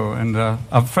Francisco, and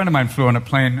a friend of mine flew on a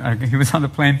plane. He was on the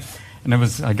plane, and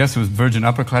I guess it was Virgin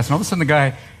upper class, and all of a sudden the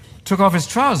guy took off his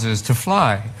trousers to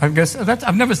fly. I guess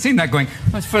I've never seen that going,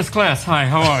 that's first class. Hi,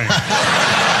 how are you?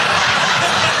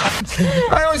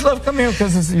 I always love coming here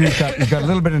because you've got a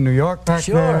little bit of New York back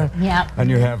there. Yeah.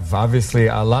 And you have, obviously,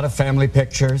 a lot of family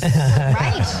pictures.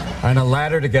 Right. And a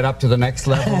ladder to get up to the next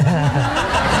level.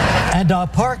 And our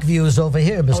park view is over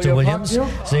here, Mr. your Williams. park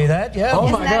view? See that? Yeah. Oh,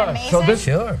 Isn't my that God. So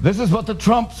amazing? this is what the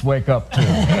Trumps wake up to.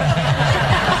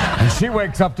 And she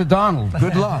wakes up to Donald.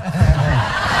 Good luck.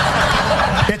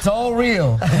 It's all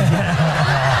real.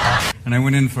 And I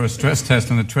went in for a stress test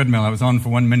on the treadmill. I was on for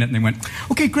 1 minute, and they went,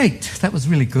 okay, great. That was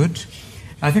really good.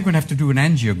 I think we're going to have to do an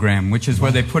angiogram, which is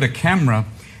where they put a camera.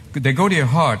 They go to your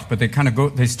heart, but they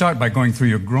start by going through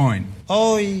your groin.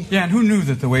 Oh, Yeah, and who knew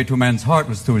that the way to a man's heart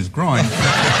was through his groin? A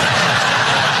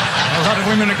lot of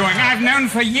women are going, I've known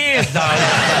for years,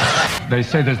 darling. They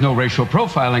say there's no racial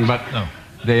profiling, but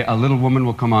a little woman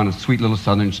will come on, a sweet little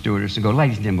southern stewardess, and go,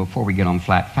 ladies and gentlemen, before we get on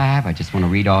flight 5, I just want to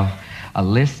read off a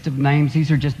list of names.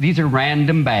 These are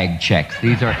random bag checks.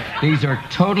 These are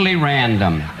totally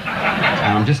random.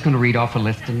 And I'm just going to read off a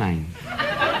list of names.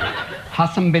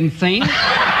 Hassan bin Seen.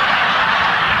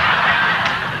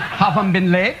 Havam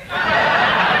bin Leh.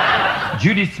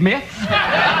 Judy Smith.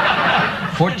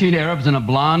 14 Arabs and a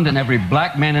blonde, and every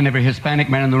black man and every Hispanic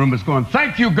man in the room is going,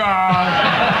 thank you,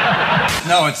 God.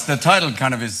 No, it's the title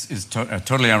kind of is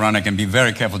totally ironic, and be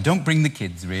very careful. Don't bring the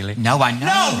kids, really. No, I know.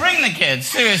 No, bring the kids,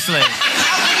 seriously.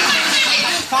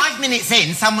 5 minutes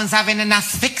in, someone's having an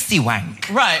asphyxie wank.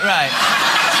 Right. Look,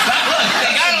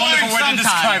 they gotta Wonderful learn way to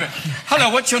describe sometime. it. Hello,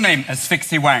 what's your name?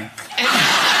 Asphyxie wank.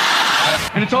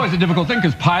 And it's always a difficult thing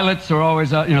because pilots are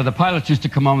always, the pilots used to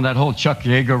come on with that whole Chuck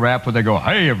Yeager rap where they go,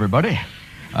 hey, everybody,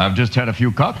 I've just had a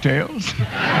few cocktails.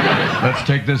 Let's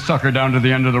take this sucker down to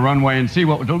the end of the runway and see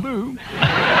what it'll do.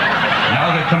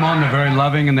 Now they come on, they're very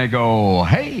loving, and they go,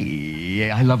 hey,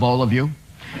 I love all of you.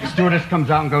 Stewardess comes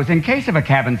out and goes, in case of a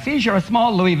cabin seizure, a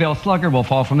small Louisville slugger will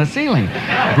fall from the ceiling.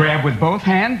 Grab with both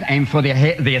hands, aim for the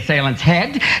assailant's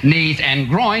head, knees, and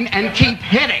groin, and keep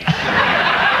hitting.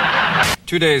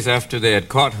 2 days after they had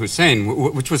caught Hussein,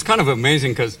 which was kind of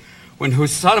amazing because when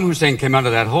Saddam Hussein came out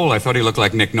of that hole, I thought he looked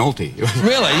like Nick Nolte.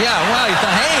 really? Yeah. Wow. You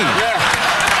thought, hey. Yeah.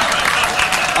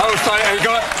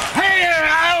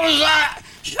 I was like,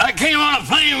 I came on a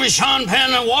plane with Sean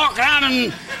Penn and walked out,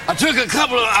 and I took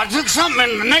something,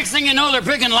 and the next thing you know, they're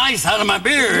picking lice out of my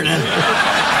beard.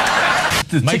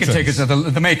 The ticket takers are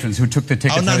the matrons who took the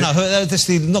tickets. Oh, no. That's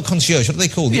not concierge. What are they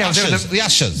called? The ushers. The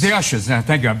ushers. The ushers.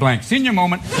 Thank you. I blanked. Senior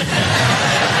moment.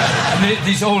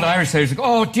 These old Irish sailors go,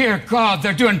 oh, dear God,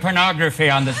 they're doing pornography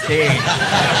on the stage.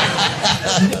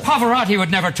 Pavarotti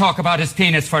would never talk about his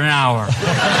penis for an hour.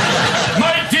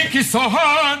 My dick is so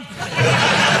hard.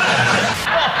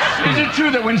 Is it true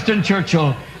that Winston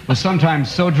Churchill was sometimes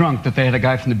so drunk that they had a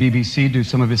guy from the BBC do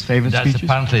some of his favorite speeches? That's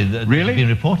apparently really been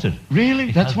reported.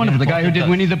 Really? That's wonderful. The guy who did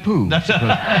Winnie the Pooh. So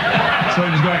he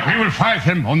was going, we will fight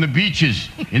him on the beaches,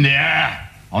 in the air,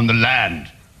 on the land.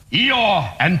 Eeyore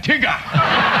and Tigger.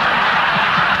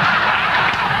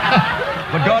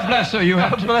 But God bless her. You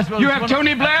have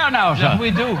Tony Blair now, sir. Yes,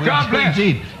 we do. God bless.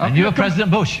 Indeed. And you are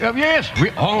President Bush. Yes. Let's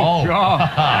drink a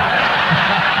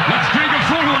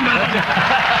full one.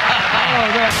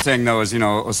 Saying though is,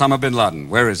 Osama bin Laden.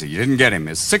 Where is he? You didn't get him.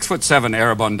 He's 6'7"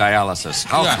 Arab on dialysis.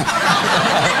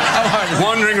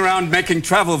 Wandering around making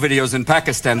travel videos in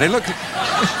Pakistan.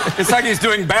 It's like he's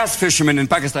doing bass fishermen in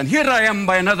Pakistan. Here I am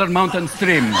by another mountain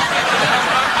stream.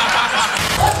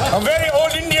 A very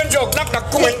old Indian joke.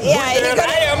 Yeah, you got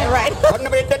it. Right.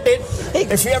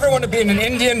 If you ever want to be in an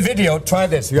Indian video, try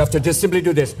this. You have to just simply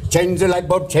do this. Change the light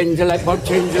bulb, change the light bulb,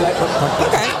 change the light bulb.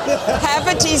 Okay. Half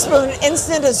a teaspoon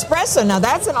instant espresso. Now,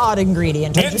 that's an odd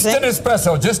ingredient. Instant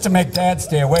espresso, just to make Dad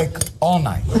stay awake all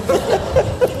night.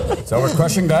 So we're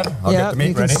crushing that. I'll get the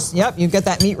meat ready. Yep, you get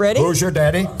that meat ready. Who's your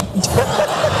daddy?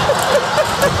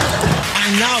 I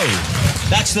know.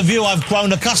 That's the view I've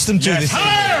grown accustomed to. Yes. This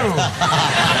Hello!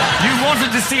 You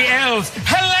wanted to see elves.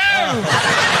 Hello!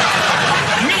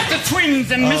 Meet the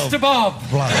twins and Mr. Bob.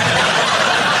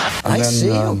 I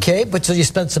see. Okay, but so you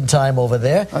spent some time over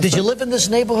there. Did you live in this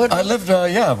neighborhood? I lived,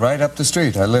 right up the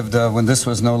street. I lived when this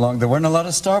was no longer. There weren't a lot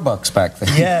of Starbucks back then.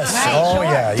 Yes. Right, oh,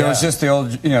 yeah. There was just the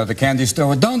old, the candy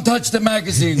store. Don't touch the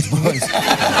magazines, boys.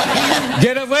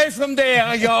 Get away from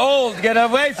there. You're old. Get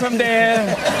away from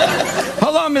there.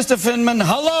 Hello, Mr. Finman.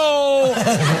 Hello.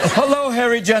 Hello,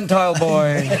 hairy Gentile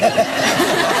boy.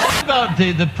 What about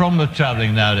the problem of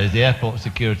travelling nowadays, the airport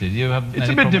security? Do you have It's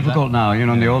a bit difficult now.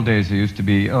 In the old days, it used to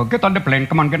be, oh, get on the plane.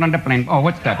 Come on, get on the plane. Oh,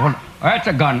 what's that? Oh, that's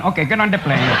a gun. Okay, get on the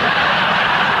plane.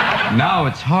 Now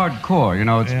it's hardcore.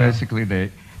 It's basically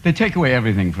they take away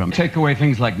everything from it. Take away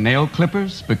things like nail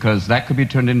clippers, because that could be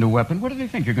turned into a weapon. What do they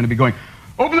think? You're going to be going,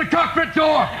 open the cockpit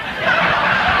door!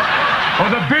 Or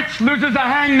the bitch loses a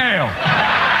hangnail.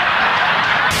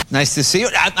 Nice to see you.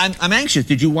 I'm anxious.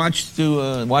 Did you watch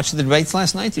the debates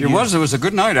last night? It was a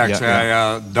good night, actually.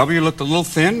 Yeah. W looked a little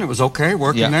thin. It was okay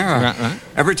working there. Right.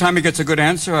 Every time he gets a good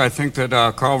answer, I think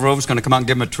that Karl Rove's going to come out and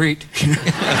give him a treat.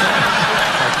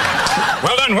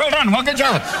 Well done. Well, good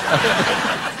job.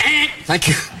 Thank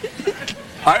you.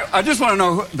 I just want to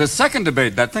know, the second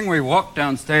debate, that thing where he walked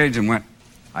down stage and went,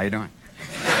 how you doing?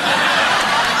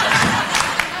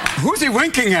 Who's he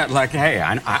winking at? Like, hey,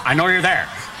 I know you're there.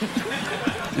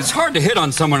 It's hard to hit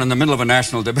on someone in the middle of a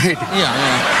national debate. I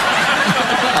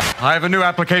have a new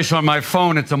application on my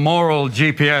phone. It's a moral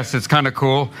GPS. It's kind of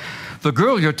cool. The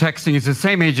girl you're texting is the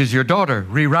same age as your daughter.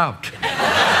 Reroute.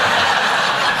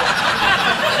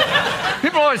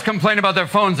 People always complain about their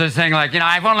phones. They're saying, like,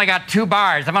 I've only got 2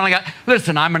 bars.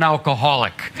 Listen, I'm an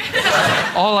alcoholic.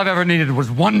 All I've ever needed was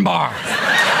 1 bar.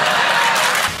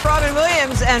 Robin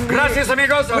Williams and... Gracias,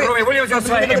 amigos. Robin Williams, yo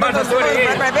soy Martha Stewart.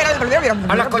 A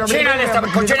la cochina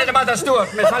de Martha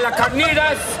Stewart. Me salen las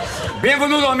carnitas.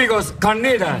 Bienvenido, amigos.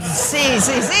 Carnitas.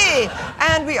 See.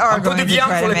 And we are going to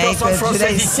try to make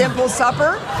today's simple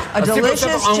supper a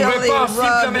delicious chili rubbed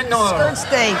skirt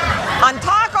steak on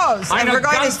tacos. And we're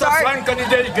going to start...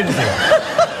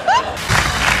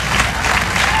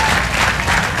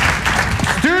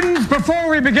 Students, before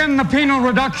we begin the penal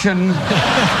reduction...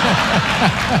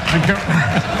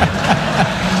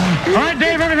 All right,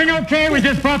 Dave, everything okay? We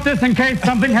just brought this in case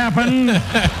something happened.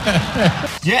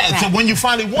 Yeah, so when you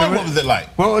finally won, what was it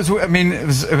like? Well, it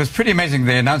was pretty amazing.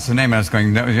 They announced the name, and I was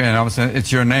going, and all of a sudden,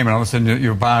 it's your name, and all of a sudden,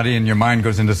 your body and your mind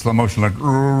goes into slow motion, like...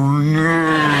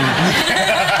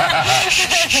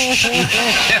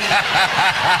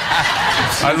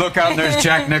 I look out, and there's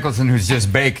Jack Nicholson, who's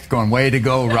just baked, going, way to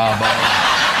go, Robbo.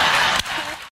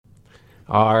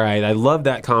 All right, I love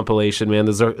that compilation, man.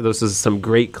 Those are some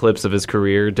great clips of his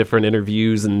career, different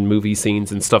interviews and movie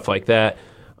scenes and stuff like that.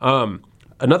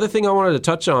 Another thing I wanted to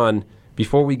touch on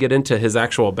before we get into his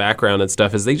actual background and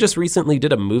stuff is they just recently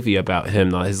did a movie about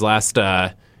him, his last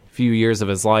few years of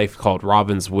his life, called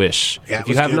Robin's Wish. Yeah, if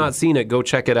you have not seen it, go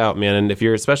check it out, man. And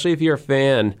especially if you're a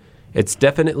fan, it's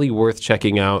definitely worth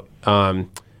checking out.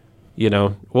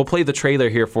 We'll play the trailer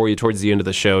here for you towards the end of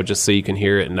the show just so you can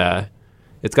hear it, and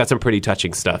it's got some pretty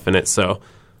touching stuff in it.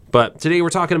 But today we're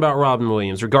talking about Robin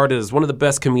Williams, regarded as one of the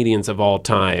best comedians of all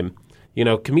time.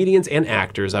 Comedians and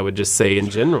actors, I would just say in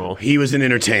general. He was an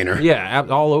entertainer. Yeah,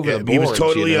 all over the board. He was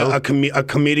totally a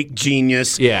comedic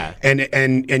genius. Yeah,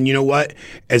 and you know what?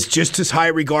 As just as high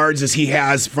regards as he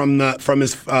has from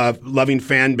his loving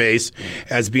fan base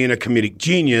as being a comedic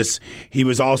genius, he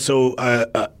was also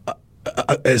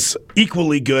as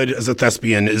equally good as a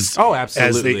thespian as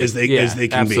absolutely as they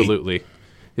can be. Absolutely.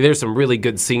 There's some really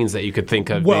good scenes that you could think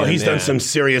of. Well, he's done some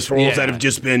serious roles that have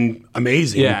just been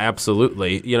amazing. Yeah,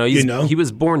 absolutely. He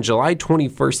was born July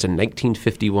 21st in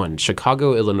 1951,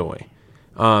 Chicago, Illinois.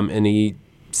 And he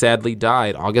sadly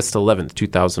died August 11th,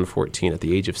 2014 at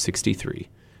the age of 63.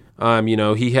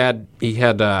 He had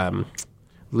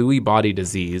Lewy body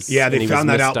disease. Yeah, they found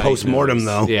that out post-mortem,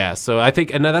 though. Yeah, so I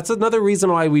think, and that's another reason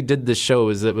why we did this show,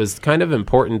 is it was kind of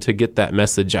important to get that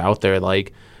message out there.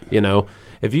 Like,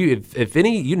 if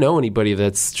anybody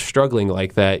that's struggling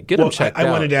like that, get them checked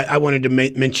out. I wanted to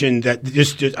mention that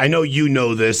just I know you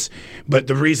know this, but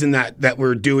the reason that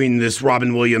we're doing this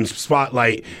Robin Williams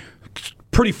spotlight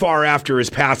pretty far after his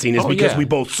passing is because we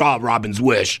both saw Robin's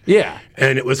Wish. Yeah.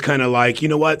 And it was kind of like, you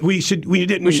know what, we should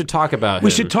talk about him.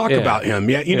 We should talk about him.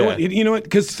 Yeah. You know what,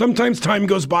 because sometimes time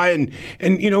goes by and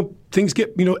things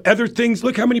get, other things.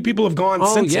 Look how many people have gone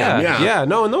since then. Yeah.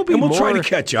 No, and there'll be more. We'll try to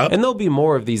catch up. And there'll be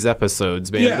more of these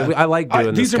episodes, man. Yeah. I like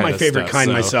doing these. These are my favorite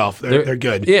kind myself. They're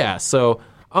good. Yeah. So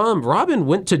Robin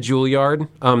went to Juilliard,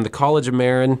 the College of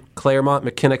Marin, Claremont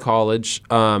McKenna College.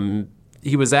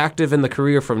 He was active in the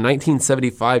career from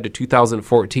 1975 to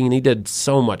 2014. He did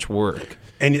so much work.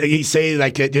 And he say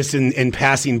like just in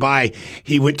passing by,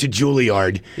 he went to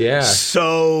Juilliard. Yeah.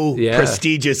 So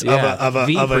prestigious of a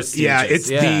prestigious.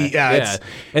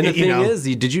 And the thing is,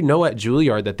 did you know at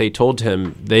Juilliard that they told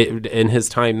him in his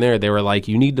time there, they were like,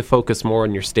 you need to focus more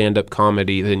on your stand-up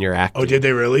comedy than your acting. Oh, did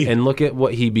they really? And look at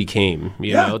what he became.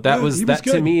 You know, that was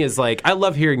to me is like, I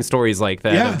love hearing stories like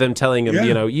that of them telling him,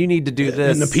 you know, you need to do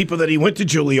this. And the people that he went to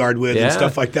Juilliard with and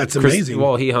stuff like that's amazing.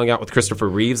 Well, he hung out with Christopher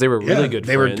Reeves. They were really good friends.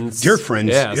 They were dear friends.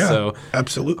 Yeah, so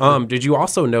absolutely. Did you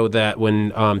also know that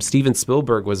when Steven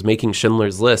Spielberg was making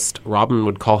Schindler's List, Robin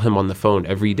would call him on the phone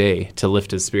every day to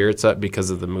lift his spirits up because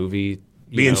of the movie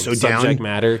being so subject down.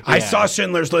 matter? I saw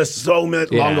Schindler's List so long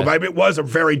ago, but it was a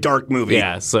very dark movie.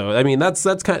 Yeah, so I mean that's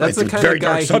the kind of very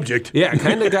guy dark subject.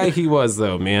 Kind of guy he was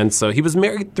though, man. So he was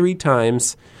married 3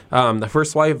 times. The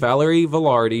first wife, Valerie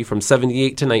Velarde, from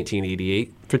 1978 to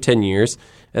 1988 for 10 years,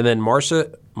 and then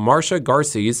Marcia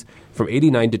Garces from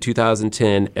 1989 to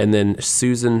 2010, and then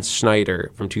Susan Schneider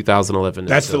from 2011.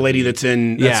 That's the lady that's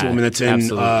in. That's the woman that's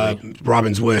in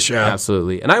Robin's Wish. Yeah,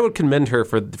 absolutely. And I would commend her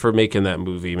for making that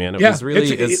movie, man. It was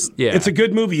really it's a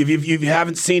good movie. If you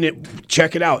haven't seen it,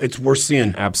 check it out. It's worth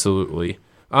seeing. Absolutely.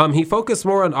 He focused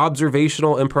more on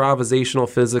observational, improvisational,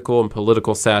 physical, and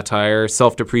political satire,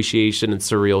 self-depreciation, and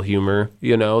surreal humor.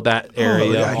 You know, that area.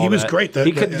 Oh, yeah. He was great.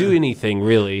 He could do anything,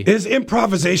 really. His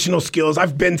improvisational skills,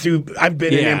 I've been in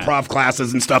improv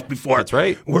classes and stuff before. That's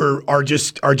right. Are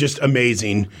just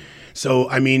amazing. So,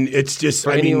 I mean, it's just...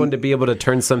 For anyone to be able to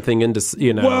turn something into,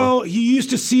 you know... Well, you used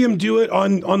to see him do it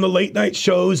on the late-night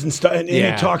shows and stuff, and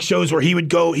in talk shows where he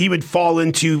would fall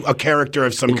into a character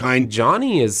of some kind.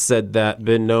 Johnny has said that,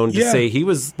 been known to say he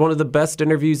was one of the best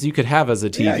interviews you could have as a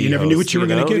TV host. You never knew what you were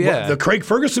going to get. Yeah. The Craig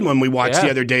Ferguson one we watched the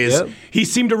other day, he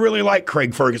seemed to really like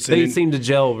Craig Ferguson. They seemed to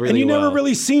gel really well. And you never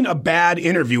really seen a bad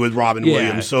interview with Robin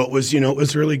Williams, so it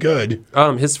was really good.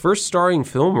 His first starring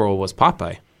film role was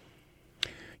Popeye.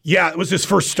 Yeah, it was his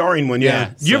first starring one.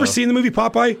 Yeah. You ever seen the movie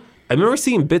Popeye? I remember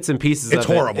seeing bits and pieces. It's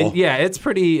of horrible. It. Yeah, it's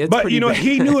pretty. But you know,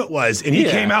 he knew it was, and he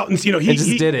came out and he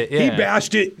just did it. He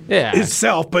bashed it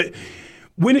himself. But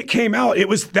when it came out,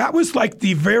 that was like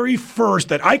the very first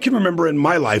that I can remember in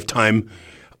my lifetime.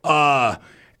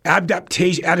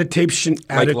 Adaptation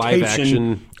of a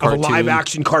live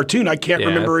action cartoon. I can't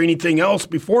remember anything else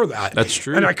before that. That's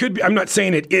true. And I'm not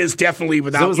saying it is definitely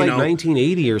without. So it was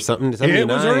 1980 or something. It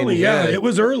was early. Yeah, it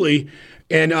was early.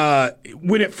 And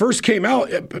when it first came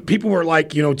out, people were like,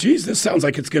 geez, this sounds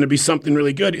like it's going to be something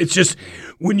really good. It's just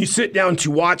when you sit down to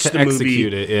watch the movie,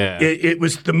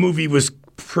 the movie was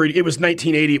pretty. It was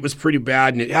 1980. It was pretty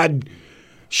bad, and it had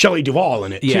Shelley Duvall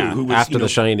in it too. Who was after The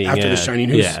Shining. The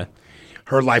Shining.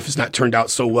 Her life has not turned out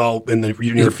so well in the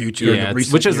near future. Yeah,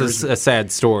 which is a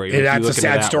sad story. That's a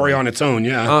sad story on its own,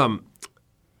 yeah.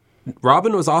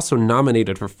 Robin was also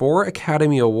nominated for 4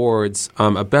 Academy Awards,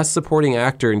 a Best Supporting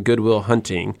Actor in Good Will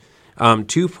Hunting, 2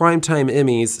 Primetime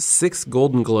Emmys, 6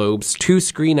 Golden Globes, 2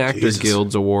 Screen Actors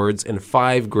Guild Awards, and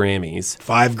 5 Grammys.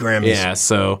 5 Grammys. Yeah,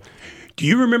 so... Do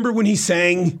you remember when he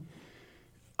sang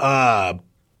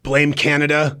Blame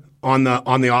Canada on the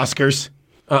Oscars?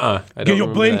 I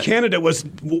don't Blame Canada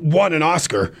won an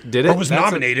Oscar. Did it? Or was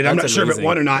nominated. I'm not sure if it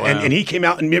won or not. Wow. And he came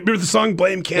out and remember the song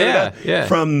Blame Canada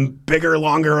from Bigger,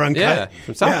 Longer, Uncut? Yeah,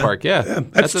 from South Park,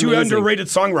 That's 2 underrated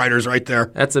songwriters right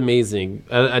there. That's amazing.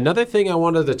 Another thing I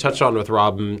wanted to touch on with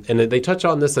Robin, and they touch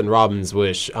on this in Robin's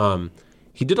Wish,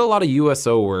 he did a lot of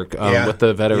USO work with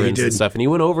the veterans and stuff, and he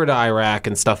went over to Iraq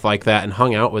and stuff like that and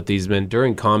hung out with these men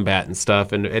during combat and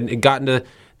stuff, and it got into...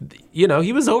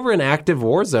 he was over in active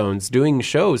war zones doing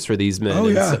shows for these men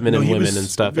and women and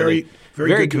stuff. Very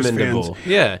good commendable. Fans.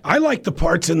 Yeah. I like the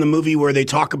parts in the movie where they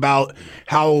talk about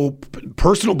how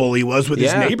personable he was with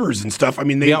his neighbors and stuff. I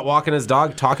mean, out walking his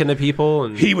dog, talking to people.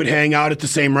 And he would hang out at the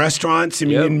same restaurants. I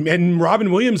mean, and Robin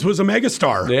Williams was a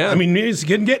megastar. Yeah. I mean, he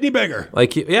couldn't get any bigger.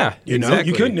 Exactly.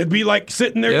 You couldn't. It'd be like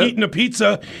sitting there eating a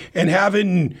pizza and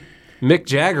having... Mick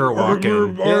Jagger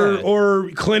walking,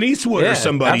 or Clint Eastwood or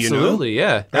somebody, absolutely,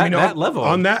 that level.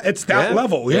 On that, it's that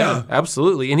level,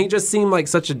 absolutely. And he just seemed like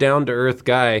such a down to earth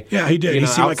guy. Yeah, he did. He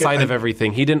seemed outside of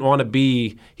everything, he didn't want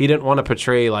to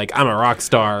portray like I'm a rock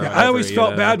star. I always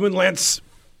felt bad when Lance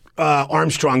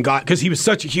Armstrong because he was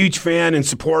such a huge fan and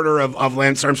supporter of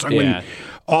Lance Armstrong. When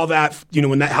all that,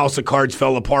 when that house of cards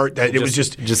fell apart, it was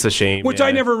just a shame. Which I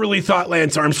never really thought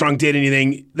Lance Armstrong did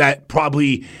anything that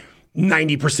probably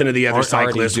 90% of the other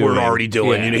cyclists were already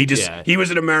doing. He was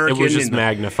an American. It was just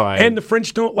magnified. And the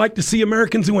French don't like to see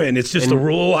Americans win. It's just a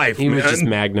rule of life. He was just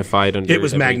magnified. It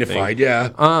was magnified, yeah.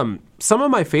 Some of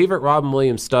my favorite Robin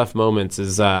Williams stuff moments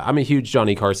is I'm a huge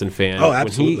Johnny Carson fan. Oh,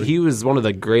 absolutely. He was one of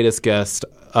the greatest guests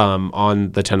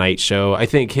on The Tonight Show. I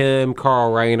think him,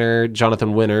 Carl Reiner,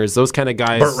 Jonathan Winters, those kind of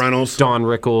guys. Burt Reynolds. Don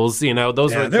Rickles,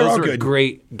 those were good.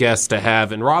 great guests to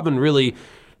have. And Robin really,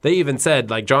 they even said,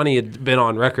 like Johnny had been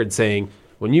on record saying,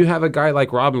 when you have a guy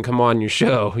like Robin come on your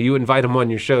show, you invite him on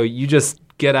your show, you just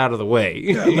get out of the way.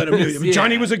 Yeah, let him do it.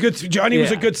 Johnny was a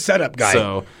good setup guy.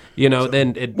 So,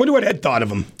 then wonder what Ed thought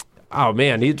of him. Oh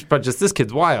man, this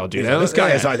kid's wild, This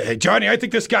guy is hey, Johnny, I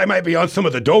think this guy might be on some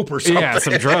of the dope or something. Yeah,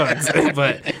 some drugs.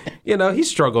 But he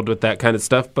struggled with that kind of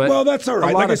stuff. But well, that's all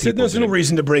right. Like I said, there's no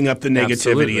reason to bring up the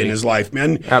negativity in his life,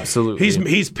 man. Absolutely.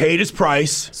 He's paid his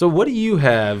price. So what do you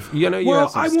have? You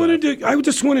have some I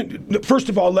just wanted first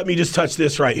of all, let me just touch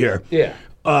this right here. Yeah.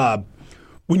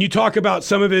 When you talk about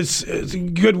some of his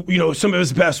good, some of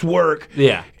his best work.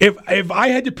 Yeah. If I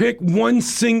had to pick one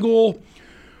single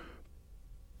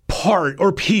part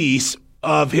or piece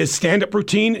of his stand-up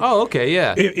routine. Oh, okay,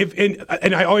 yeah.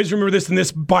 And I always remember this, and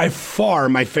this by far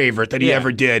my favorite that he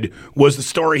ever did was the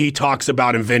story he talks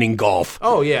about inventing golf.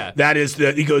 Oh, yeah. That is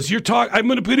he goes, I'm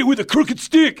going to put it with a crooked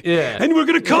stick, and we're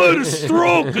going to call it a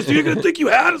stroke because you're going to think you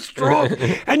had a stroke,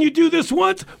 and you do this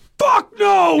once. Fuck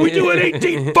no! We do it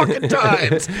 18 fucking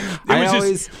times.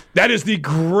 That is the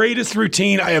greatest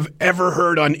routine I have ever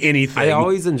heard on anything. I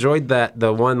always enjoyed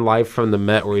the one live from the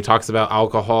Met where he talks about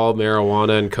alcohol,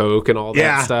 marijuana, and coke and all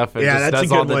that stuff. And that's does a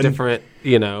good all the one. different,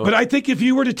 But I think if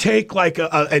you were to take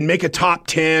and make a top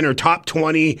 10 or top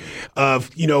 20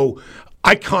 of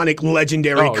iconic,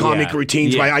 legendary comic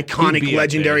routines by iconic,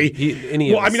 legendary.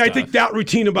 I think that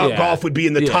routine about golf would be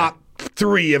in the top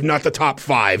 3, if not the top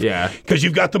 5. Yeah. Because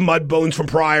you've got the mud bones from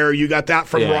Pryor, you got that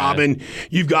from Robin,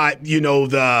 you've got,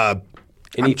 anything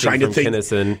I'm trying to think.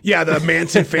 Kinison. Yeah, the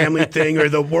Manson family thing or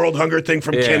the World Hunger thing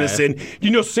from Kinison.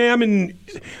 Sam and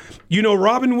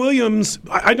Robin Williams,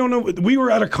 I don't know. We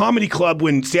were at a comedy club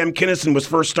when Sam Kinison was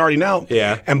first starting out.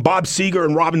 Yeah. And Bob Seger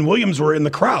and Robin Williams were in the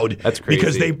crowd. That's crazy.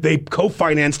 Because they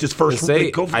co-financed his first.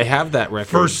 I have that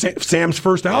record. Sam's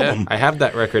first album. I have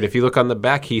that record. If you look on the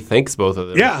back, he thanks both of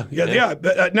them. Yeah.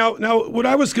 Now, what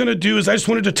I was going to do is I just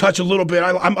wanted to touch a little bit.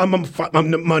 I'm a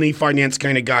money finance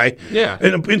kind of guy. Yeah.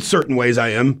 In certain ways,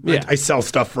 I am. Yeah. I sell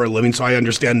stuff for a living, so I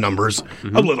understand numbers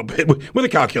a little bit with a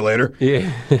calculator.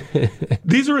 Yeah.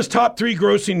 These are his top 3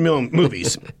 grossing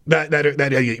movies that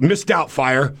Miss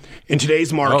Doubtfire in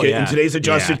today's market, in today's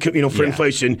adjusted, for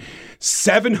inflation,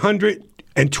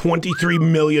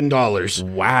 $723 million.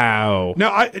 Wow.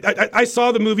 Now, I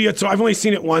saw the movie, so I've only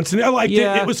seen it once, and I liked it.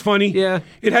 It was funny. Yeah.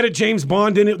 It had a James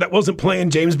Bond in it that wasn't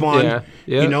playing James Bond.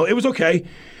 Yeah. It was okay.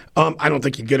 I don't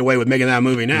think you'd get away with making that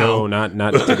movie now. No,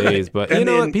 not in today's. But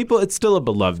people, it's still a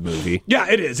beloved movie. Yeah,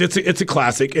 it is. It's a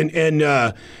classic, and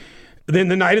then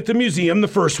The Night at the Museum, the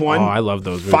first one. Oh, I love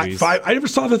those movies. I never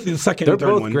saw the second and third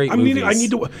both one. Great movies.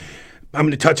 I'm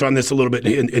going to touch on this a little bit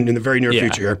in the very near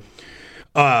future here.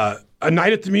 A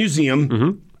Night at the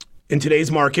Museum in today's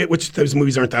market, which those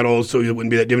movies aren't that old, so it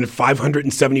wouldn't be that different.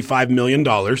 $575 million.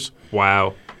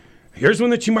 Wow. Here's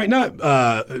one that you might not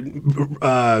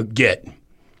get.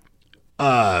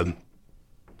 The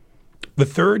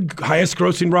third highest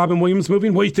grossing Robin Williams movie.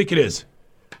 What do you think it is?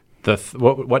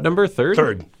 What number? Third?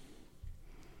 Third.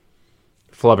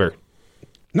 Flubber.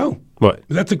 No. What?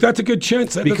 That's a good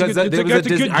chance. That's a good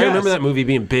guess. I remember that movie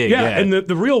being big. Yeah, and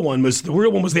the real one was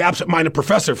the Absent-Minded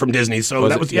Professor from Disney. So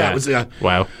it was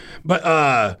wow.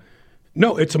 But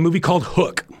no, it's a movie called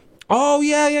Hook. Oh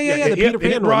yeah. The Peter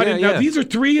Pan one. Now these are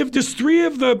three of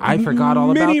the I forgot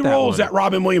all many about that roles one. that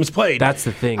Robin Williams played. That's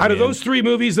the thing. Out of those 3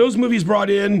 movies, those movies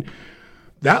brought in.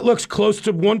 That looks close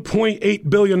to $1.8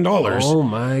 billion. Oh,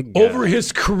 my God. Over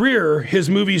his career, his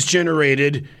movies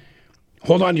generated,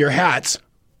 hold on to your hats,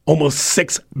 almost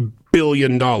 $6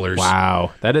 billion.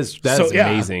 Wow. That's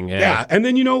amazing. Yeah. And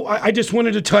then, I just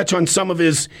wanted to touch on some of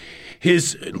his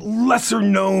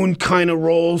lesser-known kind of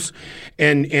roles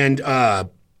and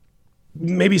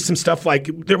maybe some stuff like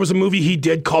there was a movie he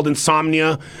did called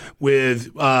Insomnia with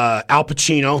Al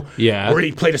Pacino, where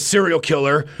he played a serial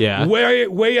killer,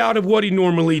 way out of what he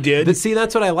normally did. But see,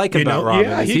 that's what I like about Robin.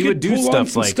 Yeah, he would do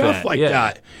stuff like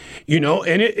that.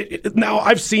 And it now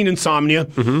I've seen Insomnia.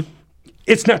 Mm-hmm.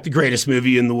 It's not the greatest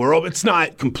movie in the world. It's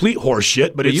not complete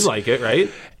horseshit, but you like it, right?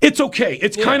 It's okay.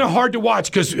 It's kind of hard to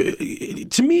watch because,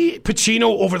 to me,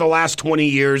 Pacino over the last 20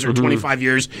 years or 25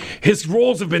 years, his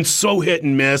roles have been so hit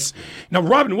and miss. Now,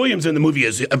 Robin Williams in the movie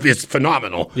is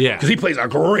phenomenal. Yeah. Because he plays a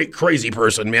great crazy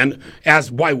person, man.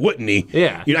 Why wouldn't he?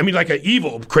 Yeah. Like an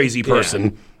evil crazy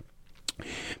person. Yeah.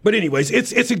 But anyways,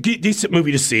 it's a decent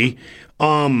movie to see.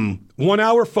 1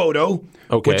 Hour Photo,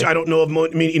 which I don't know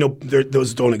if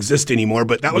those don't exist anymore.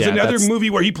 But that was another movie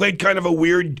where he played kind of a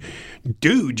weird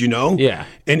dude, Yeah,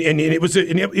 and it was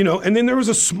and then there was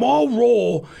a small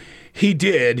role he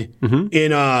did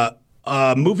in a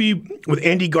movie with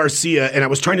Andy Garcia, and I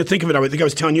was trying to think of it. I think I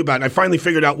was telling you about it, and I finally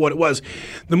figured out what it was.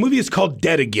 The movie is called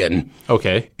Dead Again.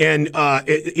 Okay. And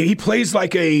he plays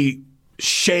like a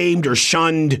shamed or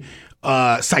shunned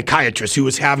psychiatrist who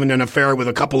was having an affair with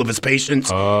a couple of his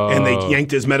patients, and they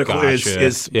yanked his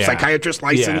his psychiatrist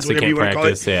license, whatever you want to call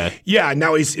it. Yeah,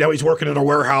 now he's working at a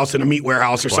warehouse, in a meat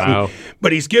warehouse or something.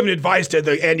 But he's giving advice to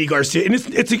the Andy Garcia, and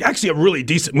it's actually a really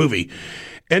decent movie.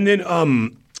 And then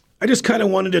I just kind of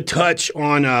wanted to touch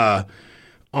on a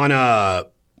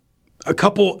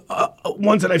couple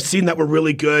ones that I've seen that were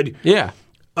really good. Yeah,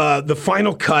 The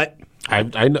Final Cut. I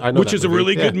know which is a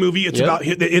really good movie. It's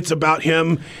about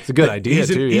him. It's a good idea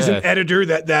too. He's an editor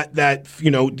that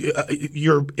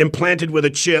you're implanted with a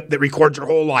chip that records your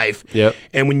whole life. Yep.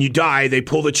 And when you die, they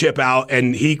pull the chip out,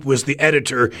 and he was the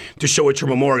editor to show at your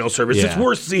memorial service. Yeah. It's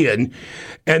worth seeing.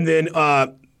 And then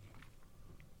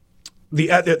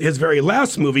his very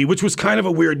last movie, which was kind of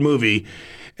a weird movie,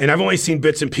 and I've only seen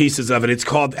bits and pieces of it. It's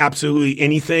called Absolutely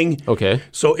Anything. Okay.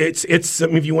 So it's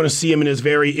if you want to see him in his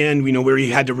very end, where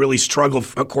he had to really struggle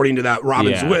according to that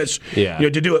Robin's wish, to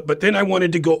do it. But then I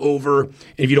wanted to go over,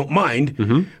 if you don't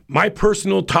mind, my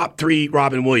personal top 3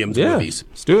 Robin Williams movies.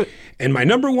 Let's do it. And my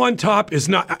number 1 top is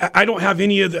not. I don't have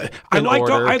any of the. I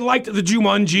liked the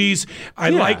Jumanjis. I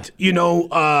liked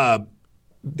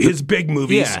his big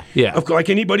movies, like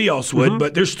anybody else would.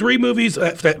 But there's 3 movies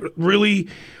that really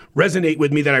resonate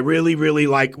with me that I really, really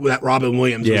like that Robin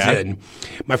Williams was in.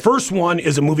 My first one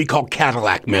is a movie called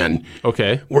Cadillac Men.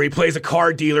 Okay. Where he plays a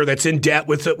car dealer that's in debt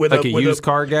with a used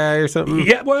car guy or something?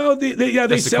 Yeah, well,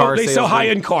 they sell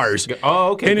high-end cars. Oh,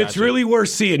 okay. And it's really worth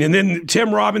seeing. And then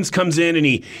Tim Robbins comes in and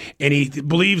he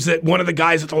believes that one of the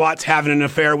guys at the lot's having an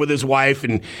affair with his wife,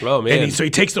 and so he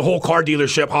takes the whole car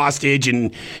dealership hostage,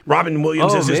 and Robin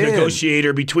Williams is his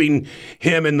negotiator between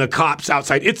him and the cops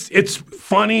outside. It's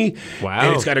funny. Wow.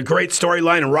 And it's got a great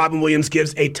storyline, and Robin Williams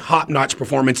gives a top-notch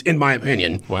performance, in my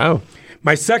opinion. Wow.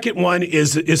 My second one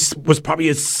was probably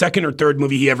his second or third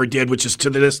movie he ever did, which is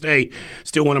to this day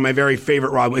still one of my very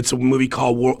favorite Robin. It's a movie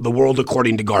called The World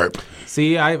According to Garp.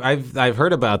 See, I've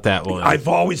heard about that one. I've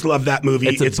always loved that movie.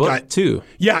 It's a book too.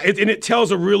 Yeah, and it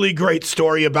tells a really great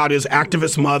story about his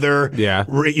activist mother. Yeah,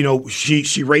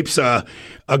 she rapes a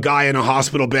guy in a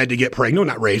hospital bed to get pregnant.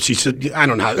 No, not rape. She said, I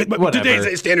don't know. But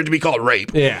today's standard to be called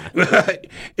rape. Yeah.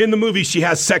 In the movie, she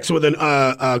has sex with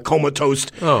a comatose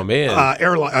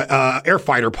air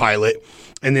fighter pilot,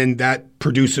 and then that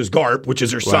produces Garp, which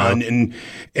is her son,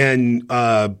 and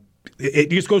it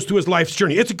just goes through his life's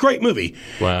journey. It's a great movie.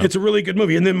 Wow. It's a really good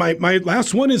movie. And then my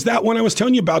last one is that one I was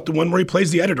telling you about, the one where he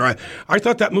plays the editor. I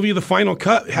thought that movie, The Final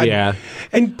Cut, had... Yeah.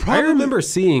 And probably, I remember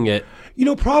seeing it.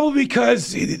 Probably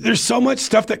because there's so much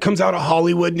stuff that comes out of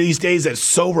Hollywood these days that's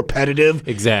so repetitive.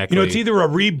 Exactly. It's either a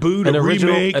reboot, a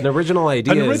remake. An original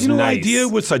idea. An original idea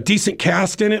with a decent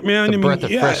cast in it, man. It's a breath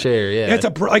of fresh air, yeah.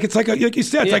 It's like you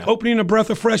said, it's like opening a breath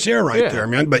of fresh air there,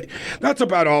 man. But that's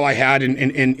about all I had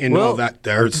in all that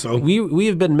there. So we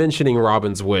have been mentioning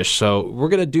Robin's Wish, so we're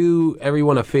gonna do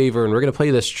everyone a favor, and we're gonna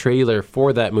play this trailer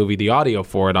for that movie, the audio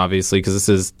for it, obviously, because this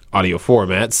is audio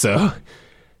format. So.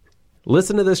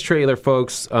 Listen to this trailer,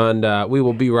 folks, and we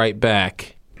will be right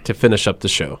back to finish up the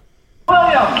show.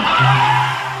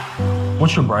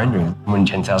 What's your brain doing when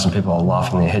 10,000 people are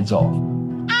laughing their heads off?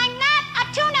 I'm not a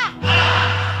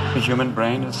tuna! The human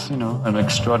brain is, an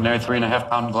extraordinary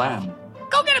 3.5-pound gland.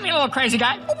 Go get him, you little crazy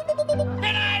guy.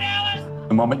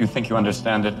 The moment you think you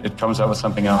understand it, it comes out with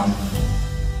something else.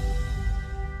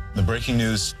 The breaking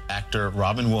news: actor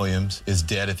Robin Williams is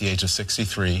dead at the age of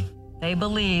 63. They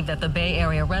believe that the Bay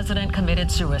Area resident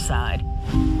committed suicide.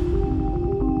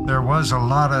 There was a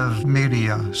lot of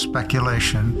media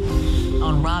speculation.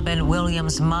 On Robin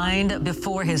Williams' mind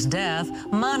before his death,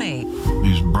 money.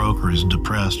 He's broke, or he's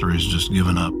depressed, or he's just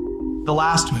given up. The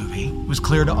last movie, it was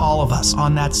clear to all of us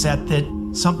on that set that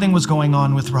something was going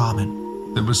on with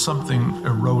Robin. There was something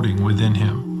eroding within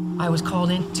him. I was called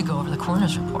in to go over the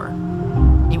coroner's report.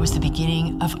 It was the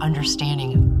beginning of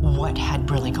understanding what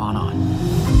had really gone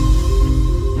on.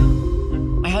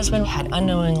 My husband had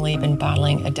unknowingly been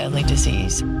battling a deadly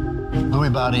disease.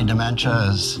 Lewy body dementia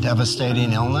is a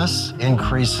devastating illness,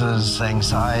 increases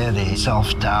anxiety,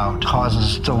 self-doubt,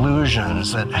 causes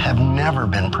delusions that have never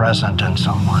been present in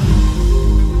someone.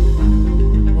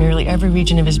 Nearly every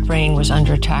region of his brain was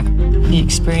under attack. He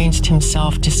experienced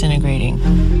himself disintegrating.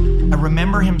 I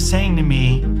remember him saying to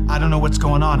me, I don't know what's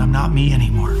going on. I'm not me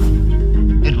anymore.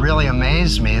 It really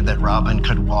amazed me that Robin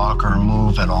could walk or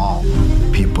move at all.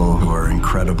 People who are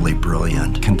incredibly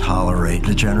brilliant can tolerate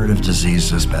degenerative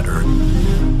diseases better.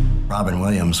 Robin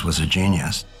Williams was a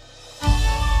genius.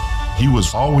 He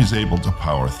was always able to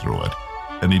power through it,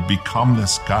 and he'd become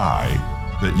this guy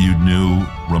that you knew,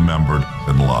 remembered,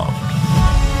 and loved.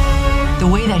 The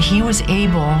way that he was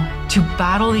able to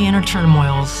battle the inner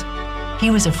turmoils,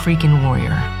 he was a freaking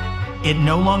warrior. It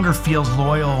no longer feels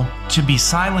loyal to be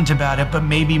silent about it, but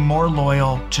maybe more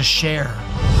loyal to share.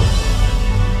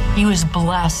 He was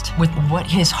blessed with what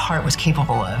his heart was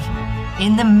capable of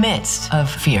in the midst of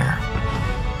fear.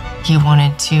 He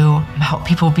wanted to help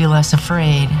people be less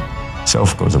afraid.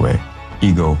 Self goes away.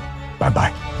 Ego,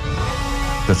 bye-bye.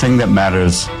 The thing that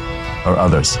matters are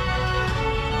others.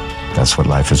 That's what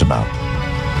life is about.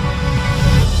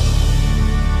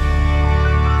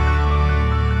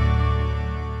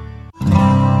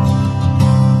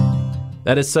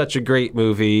 That is such a great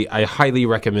movie. I highly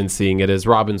recommend seeing it. As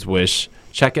Robin's Wish.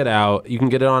 Check it out. You can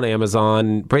get it on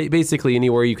Amazon, basically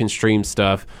anywhere you can stream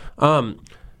stuff.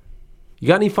 You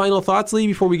got any final thoughts, Lee,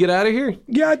 before we get out of here?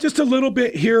 Yeah, just a little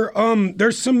bit here.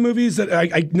 There's some movies that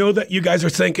I know that you guys are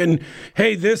thinking,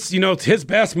 hey, this, his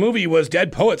best movie was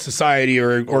Dead Poets Society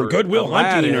or Good Will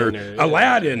Hunting or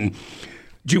Aladdin.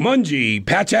 Jumanji,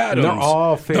 Patch Adams. They're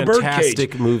all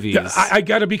fantastic movies. I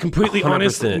got to be completely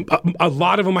 100%. Honest. A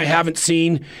lot of them I haven't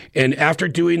seen. And after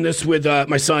doing this with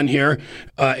my son here,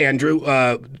 Andrew,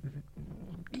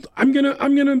 I'm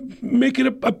gonna make it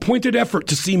a pointed effort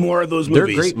to see more of those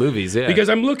movies. They're great movies, yeah. Because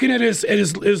I'm looking at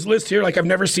his list here. Like, I've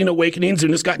never seen Awakenings,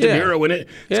 and it's got De Niro in it.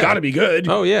 It's got to be good.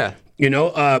 Oh yeah.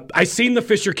 I seen The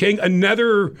Fisher King,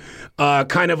 another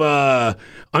kind of a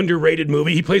underrated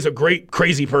movie. He plays a great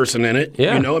crazy person in it.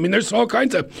 Yeah. There's all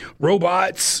kinds of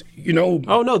robots.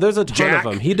 Oh no, there's a ton Jack.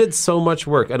 of them. He did so much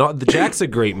work, and the Jack's a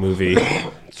great movie.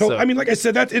 So, like I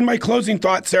said, that's in my closing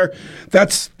thoughts there.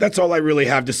 That's all I really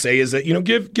have to say is that,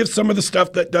 give some of the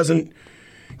stuff that doesn't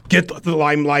get the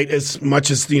limelight as much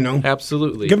as,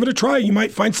 Absolutely. Give it a try. You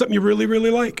might find something you really,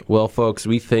 really like. Well, folks,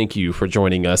 we thank you for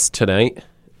joining us today,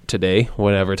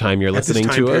 whatever time you're listening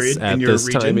to us at this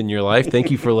time in your life.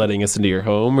 Thank you for letting us into your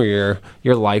home or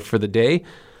your life for the day.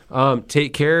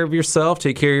 Take care of yourself,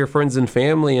 take care of your friends and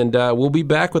family, and we'll be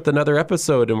back with another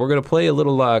episode, and we're going to play a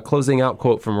little closing out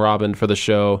quote from Robin for the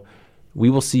show. We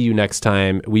will see you next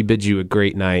time. We bid you a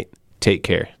great night. Take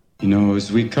care.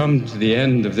 As we come to the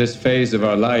end of this phase of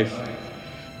our life,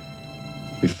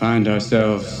 we find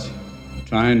ourselves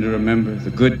trying to remember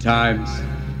the good times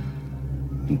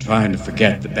and trying to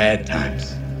forget the bad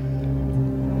times.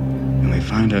 And we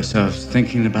find ourselves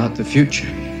thinking about the future.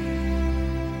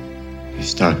 You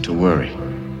start to worry,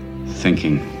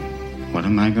 thinking, what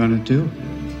am I going to do?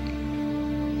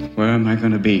 Where am I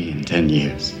going to be in 10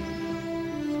 years?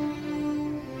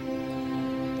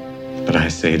 But I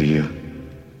say to you,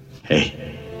 hey,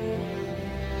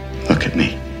 look at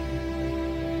me.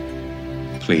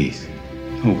 Please,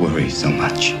 don't worry so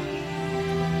much.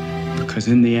 Because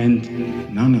in the end,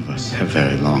 none of us have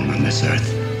very long on this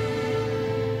earth.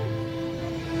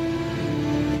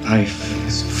 Life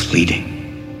is fleeting.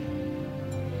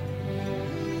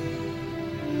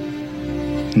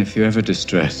 And if you're ever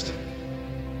distressed,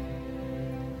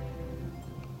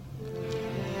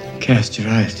 cast your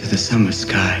eyes to the summer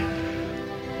sky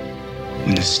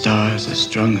when the stars are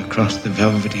strung across the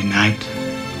velvety night,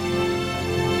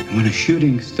 and when a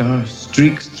shooting star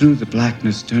streaks through the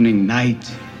blackness, turning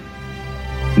night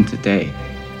into day.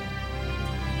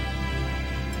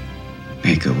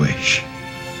 Make a wish. And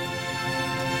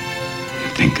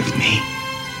think of me.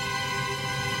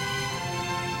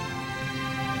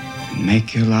 And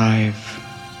make your life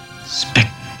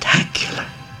spectacular.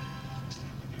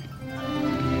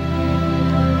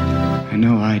 I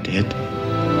know I did.